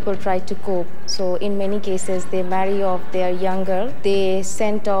disaster, people try to cope. So in many cases, they marry off their young girl. They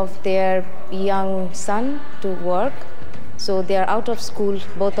send off their young son to work. So they are out of school,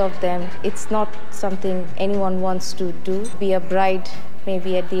 both of them. It's not something anyone wants to do. Be a bride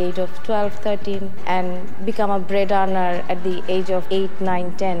maybe at the age of 12, 13, and become a bread earner at the age of 8,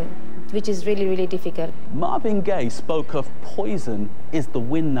 9, 10, which is really, really difficult. Marvin Gaye spoke of poison is the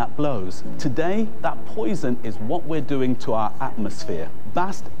wind that blows. Today, that poison is what we're doing to our atmosphere.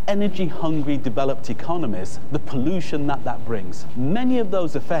 Vast, energy-hungry developed economies, the pollution that brings. Many of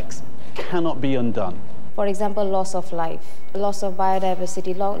those effects cannot be undone. For example, loss of life, loss of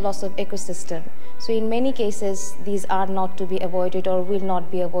biodiversity, loss of ecosystem. So in many cases, these are not to be avoided or will not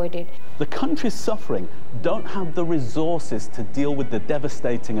be avoided. The countries suffering don't have the resources to deal with the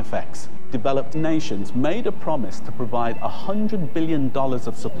devastating effects. Developed nations made a promise to provide $100 billion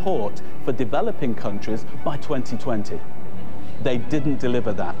of support for developing countries by 2020. They didn't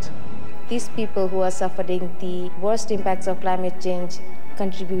deliver that. These people who are suffering the worst impacts of climate change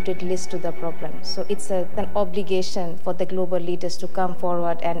contributed least to the problem. So it's an obligation for the global leaders to come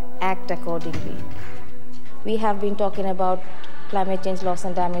forward and act accordingly. We have been talking about climate change loss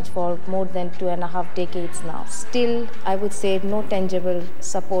and damage for more than 2.5 decades now. Still, I would say no tangible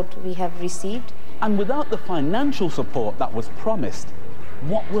support we have received. And without the financial support that was promised,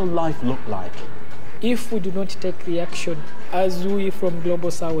 what will life look like? If we do not take the action, as we from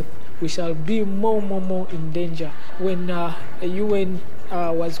Global South, we shall be more in danger. When UN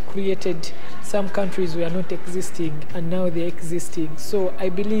was created, some countries were not existing, and now they're existing. So I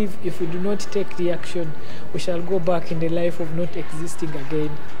believe if we do not take the action, we shall go back in the life of not existing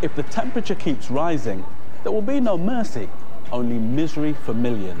again. If the temperature keeps rising, there will be no mercy, only misery for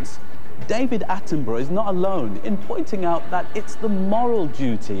millions. David Attenborough is not alone in pointing out that it's the moral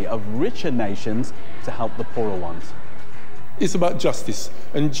duty of richer nations to help the poorer ones. It's about justice,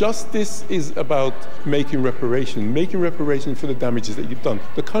 and justice is about making reparation for the damages that you've done.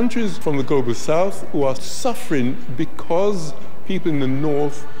 The countries from the Global South who are suffering because people in the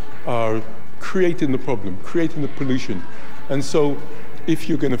North are creating the problem, creating the pollution. And so if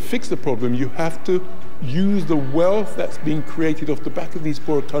you're going to fix the problem, you have to use the wealth that's being created off the back of these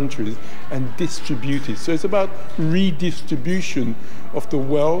poor countries and distribute it. So it's about redistribution of the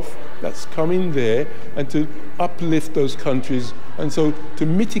wealth that's coming there and to uplift those countries. And so to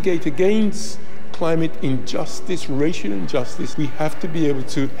mitigate against climate injustice, racial injustice, we have to be able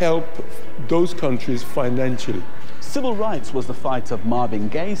to help those countries financially. Civil rights was the fight of Marvin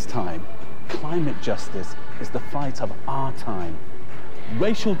Gaye's time. Climate justice is the fight of our time.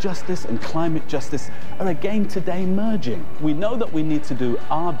 Racial justice and climate justice are again today merging. We know that we need to do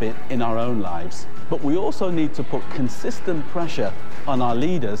our bit in our own lives, but we also need to put consistent pressure on our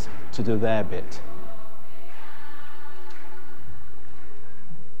leaders to do their bit.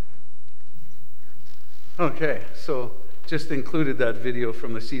 Okay, so just included that video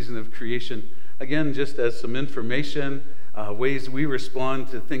from the season of creation. Again, just as some information, ways we respond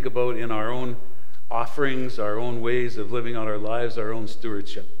to think about in our own offerings, our own ways of living out our lives, our own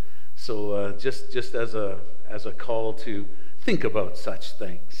stewardship. So just as a call to think about such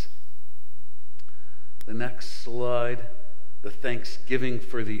things. The next slide, the thanksgiving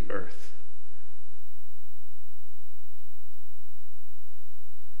for the earth.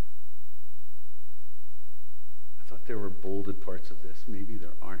 I thought there were bolded parts of this. Maybe there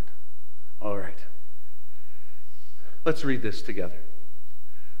aren't. All right. Let's read this together.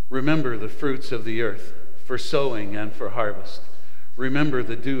 Remember the fruits of the earth, for sowing and for harvest. Remember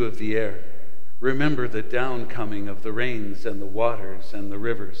the dew of the air. Remember the downcoming of the rains and the waters and the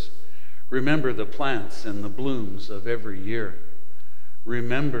rivers. Remember the plants and the blooms of every year.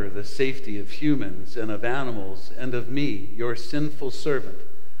 Remember the safety of humans and of animals and of me, your sinful servant.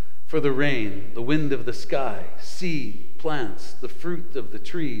 For the rain, the wind of the sky, seed, plants, the fruit of the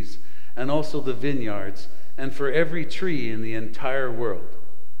trees, and also the vineyards, and for every tree in the entire world.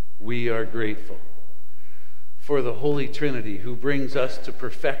 We are grateful. For the Holy Trinity, who brings us to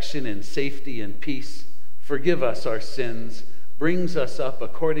perfection in safety and peace, forgive us our sins, brings us up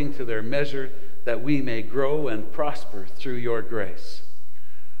according to their measure, that we may grow and prosper through your grace.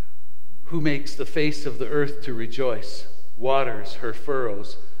 Who makes the face of the earth to rejoice, waters her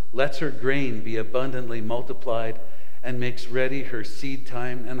furrows, lets her grain be abundantly multiplied, and makes ready her seed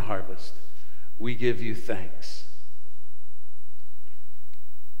time and harvest. We give you thanks.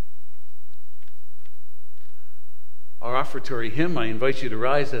 Our offertory hymn, I invite you to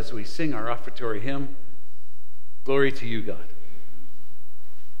rise as we sing our offertory hymn. Glory to you, God.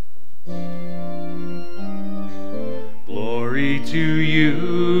 Glory to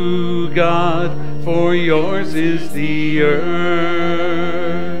you, God, for yours is the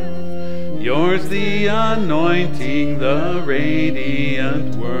earth, yours the anointing, the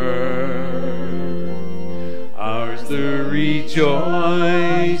radiant word, ours the rejoicing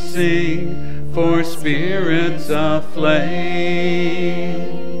for spirits aflame,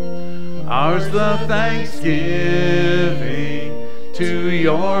 ours the thanksgiving to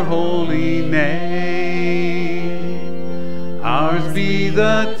your holy name. Ours be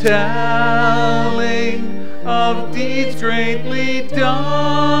the telling of deeds greatly done.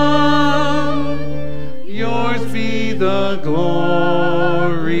 Yours be the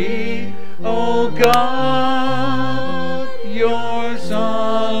glory, O God, yours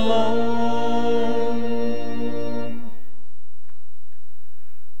alone.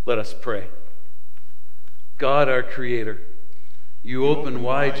 Let us pray. God, our Creator, you open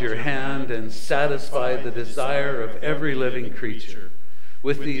wide your hand and satisfy the desire of every living creature.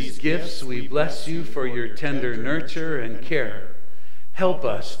 With these gifts we bless you for your tender nurture and care. Help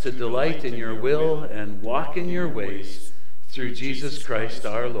us to delight in your will and walk in your ways, through Jesus Christ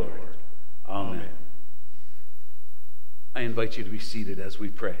our Lord. Amen. I invite you to be seated as we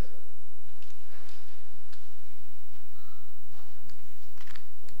pray.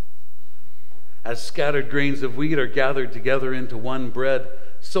 As scattered grains of wheat are gathered together into one bread,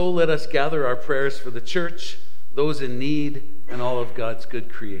 so let us gather our prayers for the church, those in need, and all of God's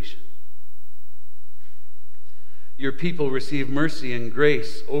good creation. Your people receive mercy and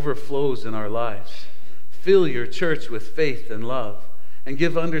grace overflows in our lives. Fill your church with faith and love, and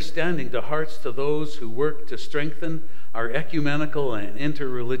give understanding to hearts to those who work to strengthen our ecumenical and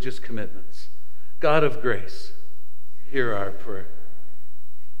interreligious commitments. God of grace, hear our prayer.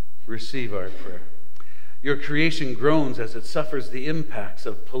 Receive our prayer. Your creation groans as it suffers the impacts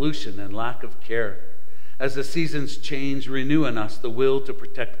of pollution and lack of care. As the seasons change, renew in us the will to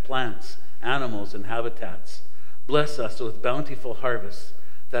protect plants, animals, and habitats. Bless us with bountiful harvests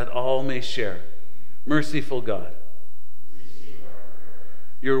that all may share. Merciful God,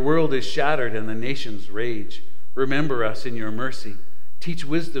 your world is shattered and the nations rage. Remember us in your mercy. Teach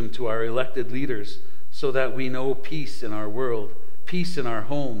wisdom to our elected leaders so that we know peace in our world, peace in our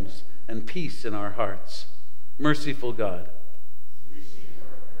homes, and peace in our hearts. Merciful God,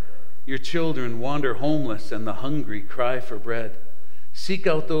 your children wander homeless and the hungry cry for bread. Seek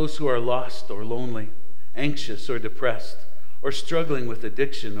out those who are lost or lonely, anxious or depressed, or struggling with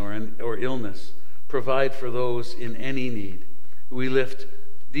addiction or illness. Provide for those in any need. We lift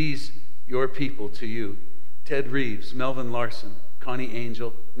these, your people, to you. Ted Reeves, Melvin Larson, Connie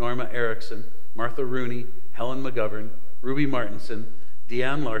Angel, Norma Erickson, Martha Rooney, Helen McGovern, Ruby Martinson,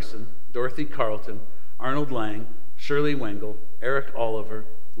 Deanne Larson, Dorothy Carlton, Arnold Lang, Shirley Wengel, Eric Oliver,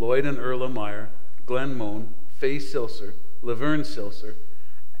 Lloyd and Erla Meyer, Glenn Moan, Faye Silser, Laverne Silser,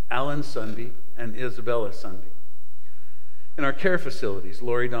 Alan Sunby, and Isabella Sunby. In our care facilities,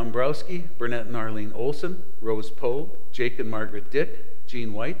 Lori Dombrowski, Burnett and Arlene Olson, Rose Poe, Jake and Margaret Dick,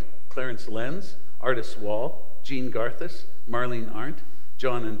 Jean White, Clarence Lenz, Artis Wall, Jean Garthis, Marlene Arndt,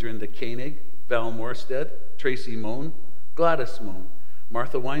 John and Drinda Koenig, Val Morstead, Tracy Moan, Gladys Moan,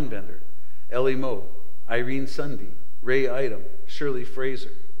 Martha Weinbender, Ellie Moe, Irene Sunby, Ray Idem, Shirley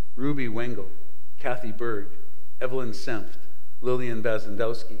Fraser, Ruby Wengel, Kathy Berg, Evelyn Senft, Lillian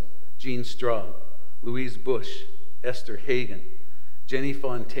Bazandowski, Jean Straub, Louise Bush, Esther Hagen, Jenny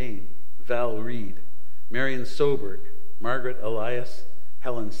Fontaine, Val Reed, Marion Soberg, Margaret Elias,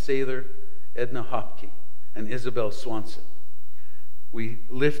 Helen Sather, Edna Hopke, and Isabel Swanson. We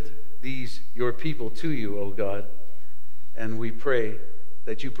lift these, your people, to you, O God, and we pray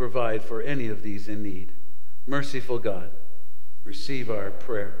that you provide for any of these in need. Merciful God, receive our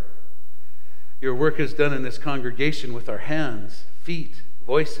prayer. Your work is done in this congregation with our hands, feet,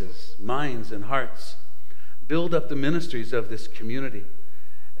 voices, minds, and hearts. Build up the ministries of this community,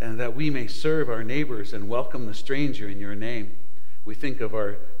 and that we may serve our neighbors and welcome the stranger in your name. We think of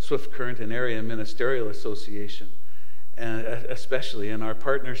our Swift Current and Area Ministerial Association, and especially in our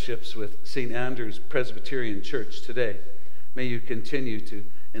partnerships with St. Andrew's Presbyterian Church today. May you continue to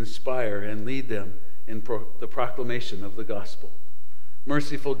inspire and lead them in the proclamation of the gospel.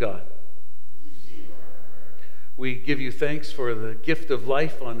 Merciful God, we give you thanks for the gift of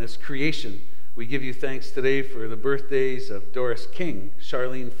life on this creation. We give you thanks today for the birthdays of Doris King,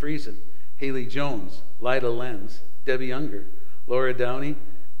 Charlene Friesen, Haley Jones, Lida Lenz, Debbie Younger, Laura Downey,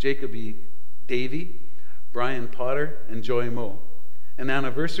 Jacob E. Davey, Brian Potter, and Joy Moe. And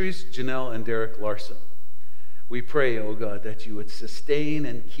anniversaries, Janelle and Derek Larson. We pray, O God, that you would sustain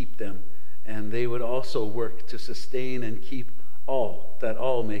and keep them, and they would also work to sustain and keep all, that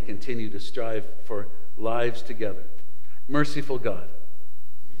all may continue to strive for lives together. Merciful God,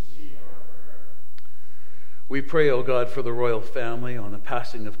 we pray, O God, for the royal family on the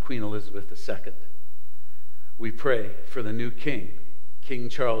passing of Queen Elizabeth II. We pray for the new king, King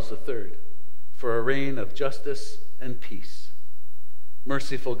Charles III, for a reign of justice and peace.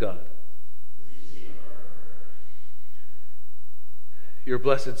 Merciful God, your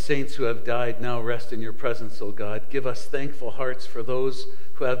blessed saints who have died now rest in your presence, O God. Give us thankful hearts for those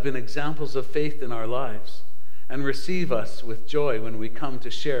who have been examples of faith in our lives, and receive us with joy when we come to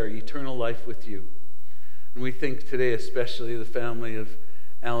share eternal life with you. And we think today especially the family of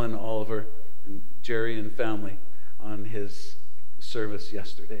Alan Oliver and Jerry and family on his service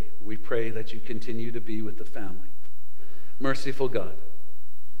yesterday. We pray that you continue to be with the family. Merciful God,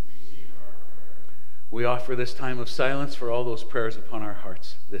 we offer this time of silence for all those prayers upon our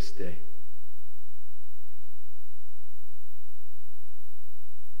hearts this day.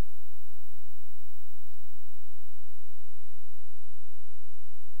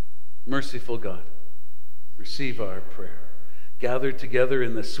 Merciful God, receive our prayer. Gathered together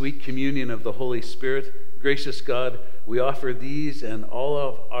in the sweet communion of the Holy Spirit, gracious God, we offer these and all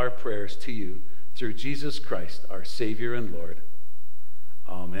of our prayers to you through Jesus Christ, our Savior and Lord.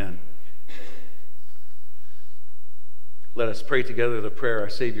 Amen. Let us pray together the prayer our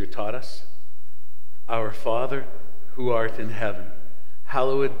Savior taught us. Our Father, who art in heaven,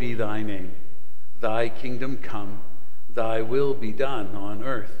 hallowed be thy name. Thy kingdom come, thy will be done on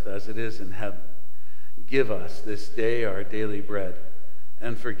earth as it is in heaven. Give us this day our daily bread,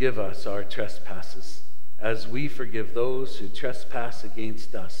 and forgive us our trespasses, as we forgive those who trespass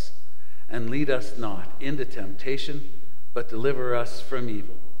against us. And lead us not into temptation, but deliver us from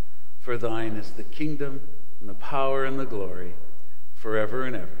evil. For thine is the kingdom, and the power, and the glory, forever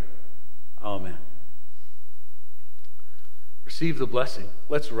and ever. Amen. Receive the blessing.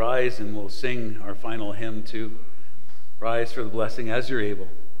 Let's rise and we'll sing our final hymn too. Rise for the blessing as you're able.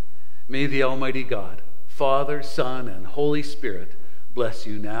 May the Almighty God, Father, Son, and Holy Spirit bless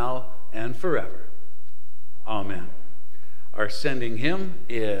you now and forever. Amen. Our sending hymn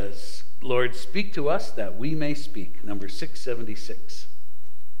is Lord, Speak to Us That We May Speak, number 676.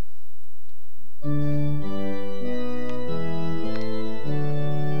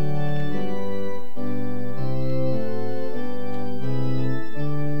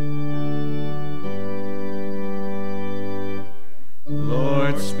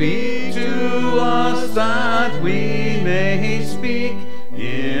 Lord, speak to us that we may speak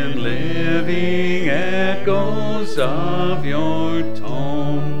in living echoes of your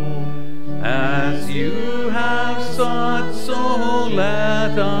tone. As you have sought, so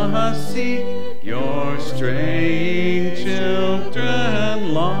let us seek your straying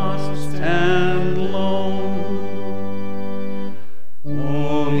children, lost and lone.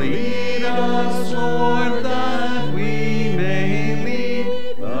 Oh, lead us, Lord, that we may lead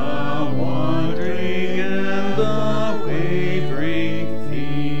the wandering and the wavering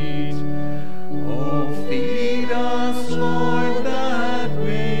feet. Oh, feed us, Lord, that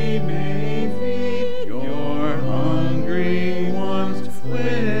we may feed your hungering ones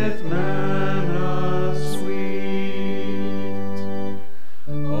with manna sweet.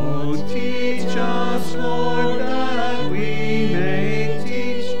 Oh, teach us, Lord, that we may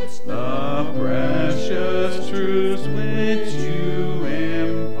teach the precious truths which you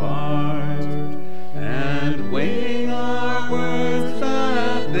impart, and wing our words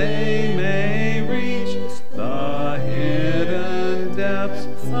that they may reach the hidden depths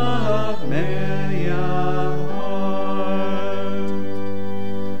of many a heart.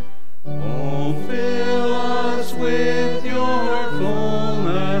 Oh, fill us with your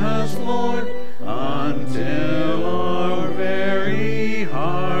fullness, Lord, until our very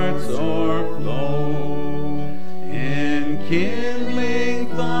hearts o'erflow in kindling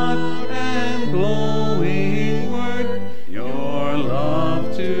thought and glowing word, your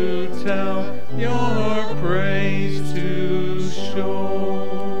love to tell, your praise to show.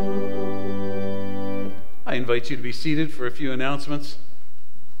 I invite you to be seated for a few announcements.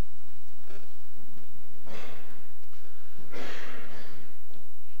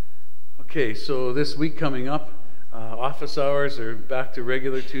 Okay, so this week coming up, office hours are back to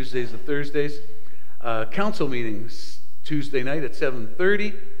regular Tuesdays and Thursdays. Council meetings Tuesday night at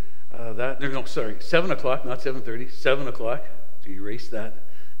 7:30. 7 o'clock, not 7:30, 7 o'clock. To erase that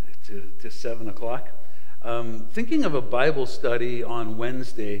to 7 o'clock. Thinking of a Bible study on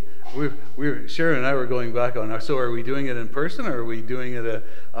Wednesday. Sharon and I were going back on, so are we doing it in person or are we doing it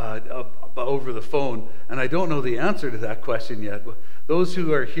over the phone? And I don't know the answer to that question yet. Those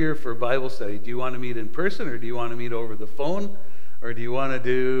who are here for Bible study, do you want to meet in person or do you want to meet over the phone? Or do you want to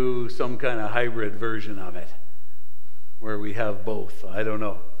do some kind of hybrid version of it where we have both? I don't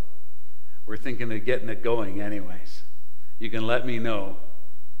know. We're thinking of getting it going anyways. You can let me know.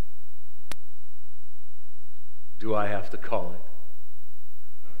 Do I have to call it?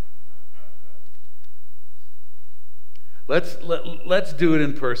 Let's do it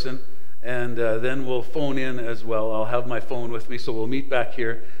in person, and then we'll phone in as well. I'll have my phone with me, so we'll meet back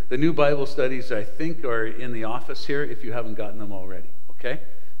here. The new Bible studies, I think, are in the office here if you haven't gotten them already, okay?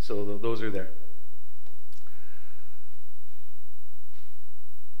 So those are there.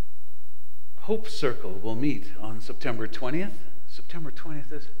 Hope Circle will meet on September 20th. September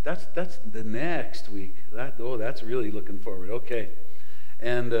 20th, that's the next week. That's really looking forward. Okay.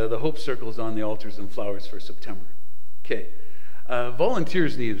 And the Hope Circle is on the altars and flowers for September. Okay.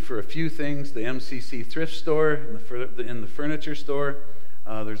 Volunteers needed for a few things. The MCC thrift store, in the furniture store.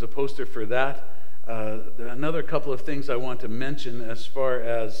 There's a poster for that. Another couple of things I want to mention as far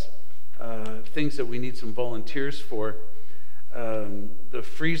as things that we need some volunteers for. The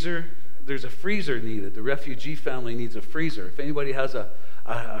freezer. There's a freezer needed. The refugee family needs a freezer. If anybody has a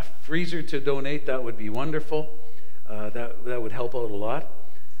freezer to donate, that would be wonderful. That would help out a lot.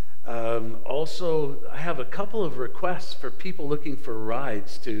 Also, I have a couple of requests for people looking for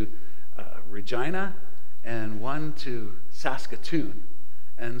rides to Regina and one to Saskatoon.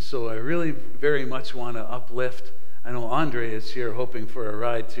 And so I really very much want to uplift. I know Andre is here hoping for a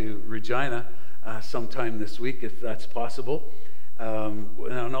ride to Regina sometime this week, if that's possible.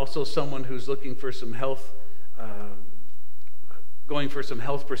 And also someone who's looking for some health, going for some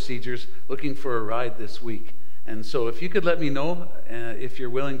health procedures, looking for a ride this week. And so if you could let me know if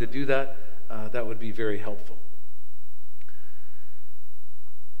you're willing to do that, that would be very helpful.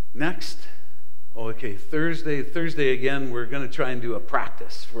 Next, Thursday again, we're going to try and do a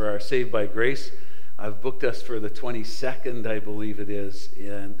practice for our Saved by Grace. I've booked us for the 22nd, I believe it is,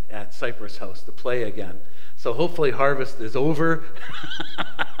 at Cypress House to play again. So hopefully harvest is over,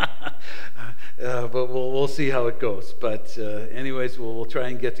 but we'll see how it goes. But anyways, we'll try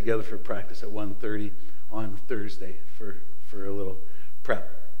and get together for practice at 1:30 on Thursday for a little prep.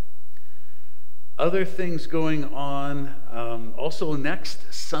 Other things going on. Also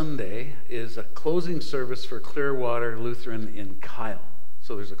next Sunday is a closing service for Clearwater Lutheran in Kyle.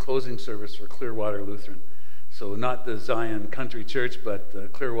 So there's a closing service for Clearwater Lutheran. So not the Zion Country Church,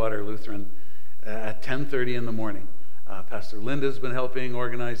 but Clearwater Lutheran at 10:30 in the morning. Pastor Linda's been helping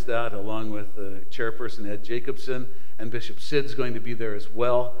organize that, along with Chairperson Ed Jacobson, and Bishop Sid's going to be there as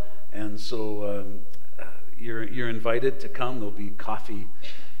well. And so you're invited to come. There'll be coffee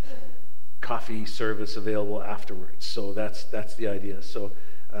service available afterwards. So that's the idea. So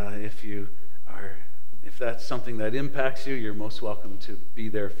if that's something that impacts you, you're most welcome to be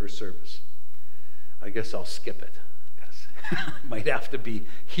there for service. I guess I'll skip it. Might have to be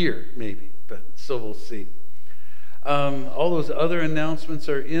here, maybe, but so we'll see. All those other announcements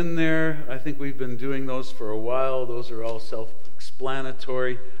are in there. I think we've been doing those for a while. Those are all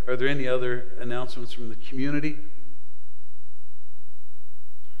self-explanatory. Are there any other announcements from the community?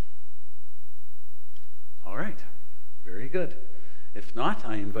 All right, very good. If not,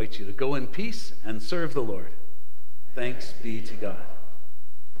 I invite you to go in peace and serve the Lord. Thanks be to God.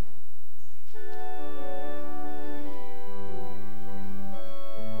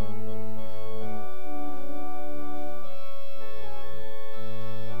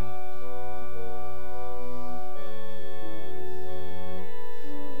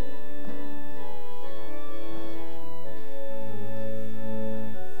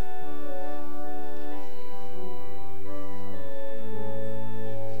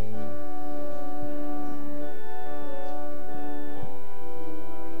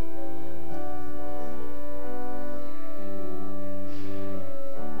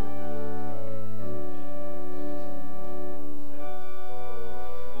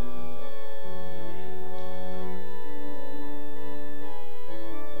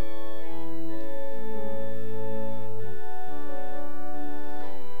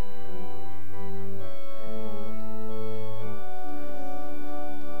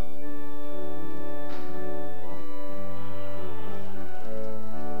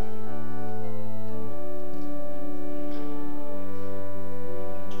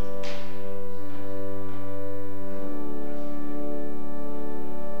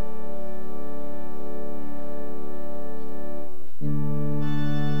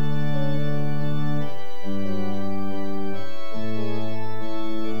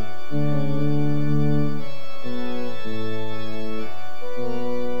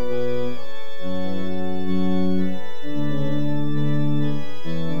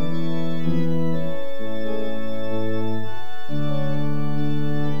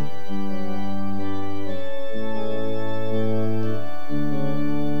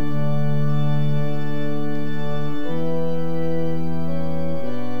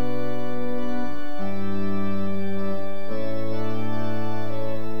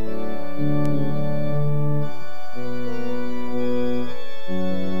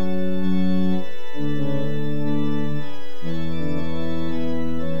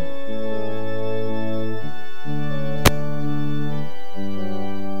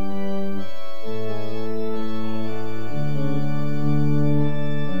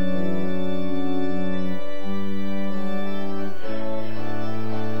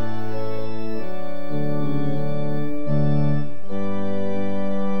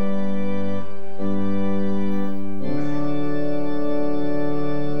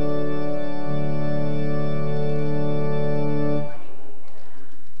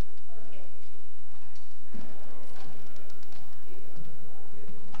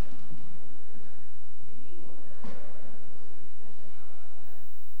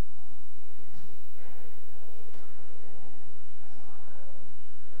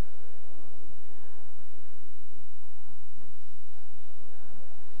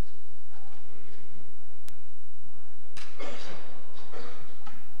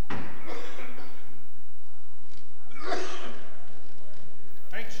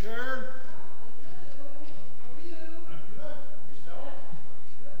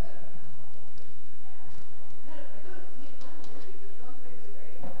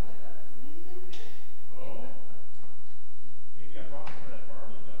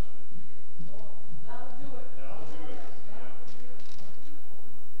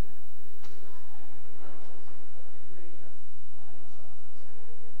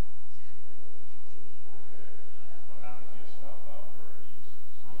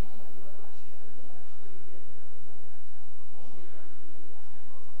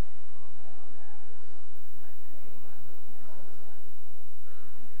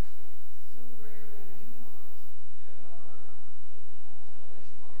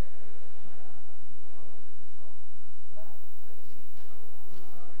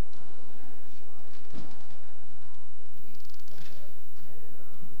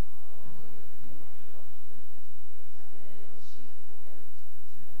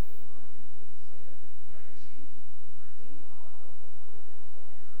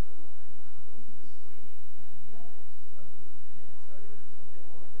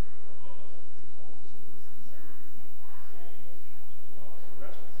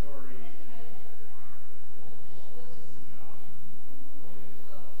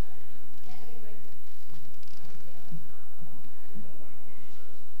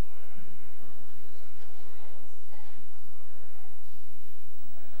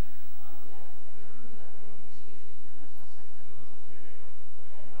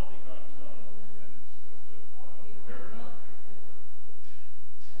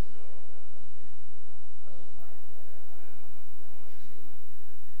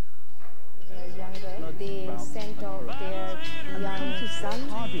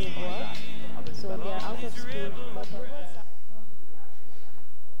 son, they work, so they are out of school.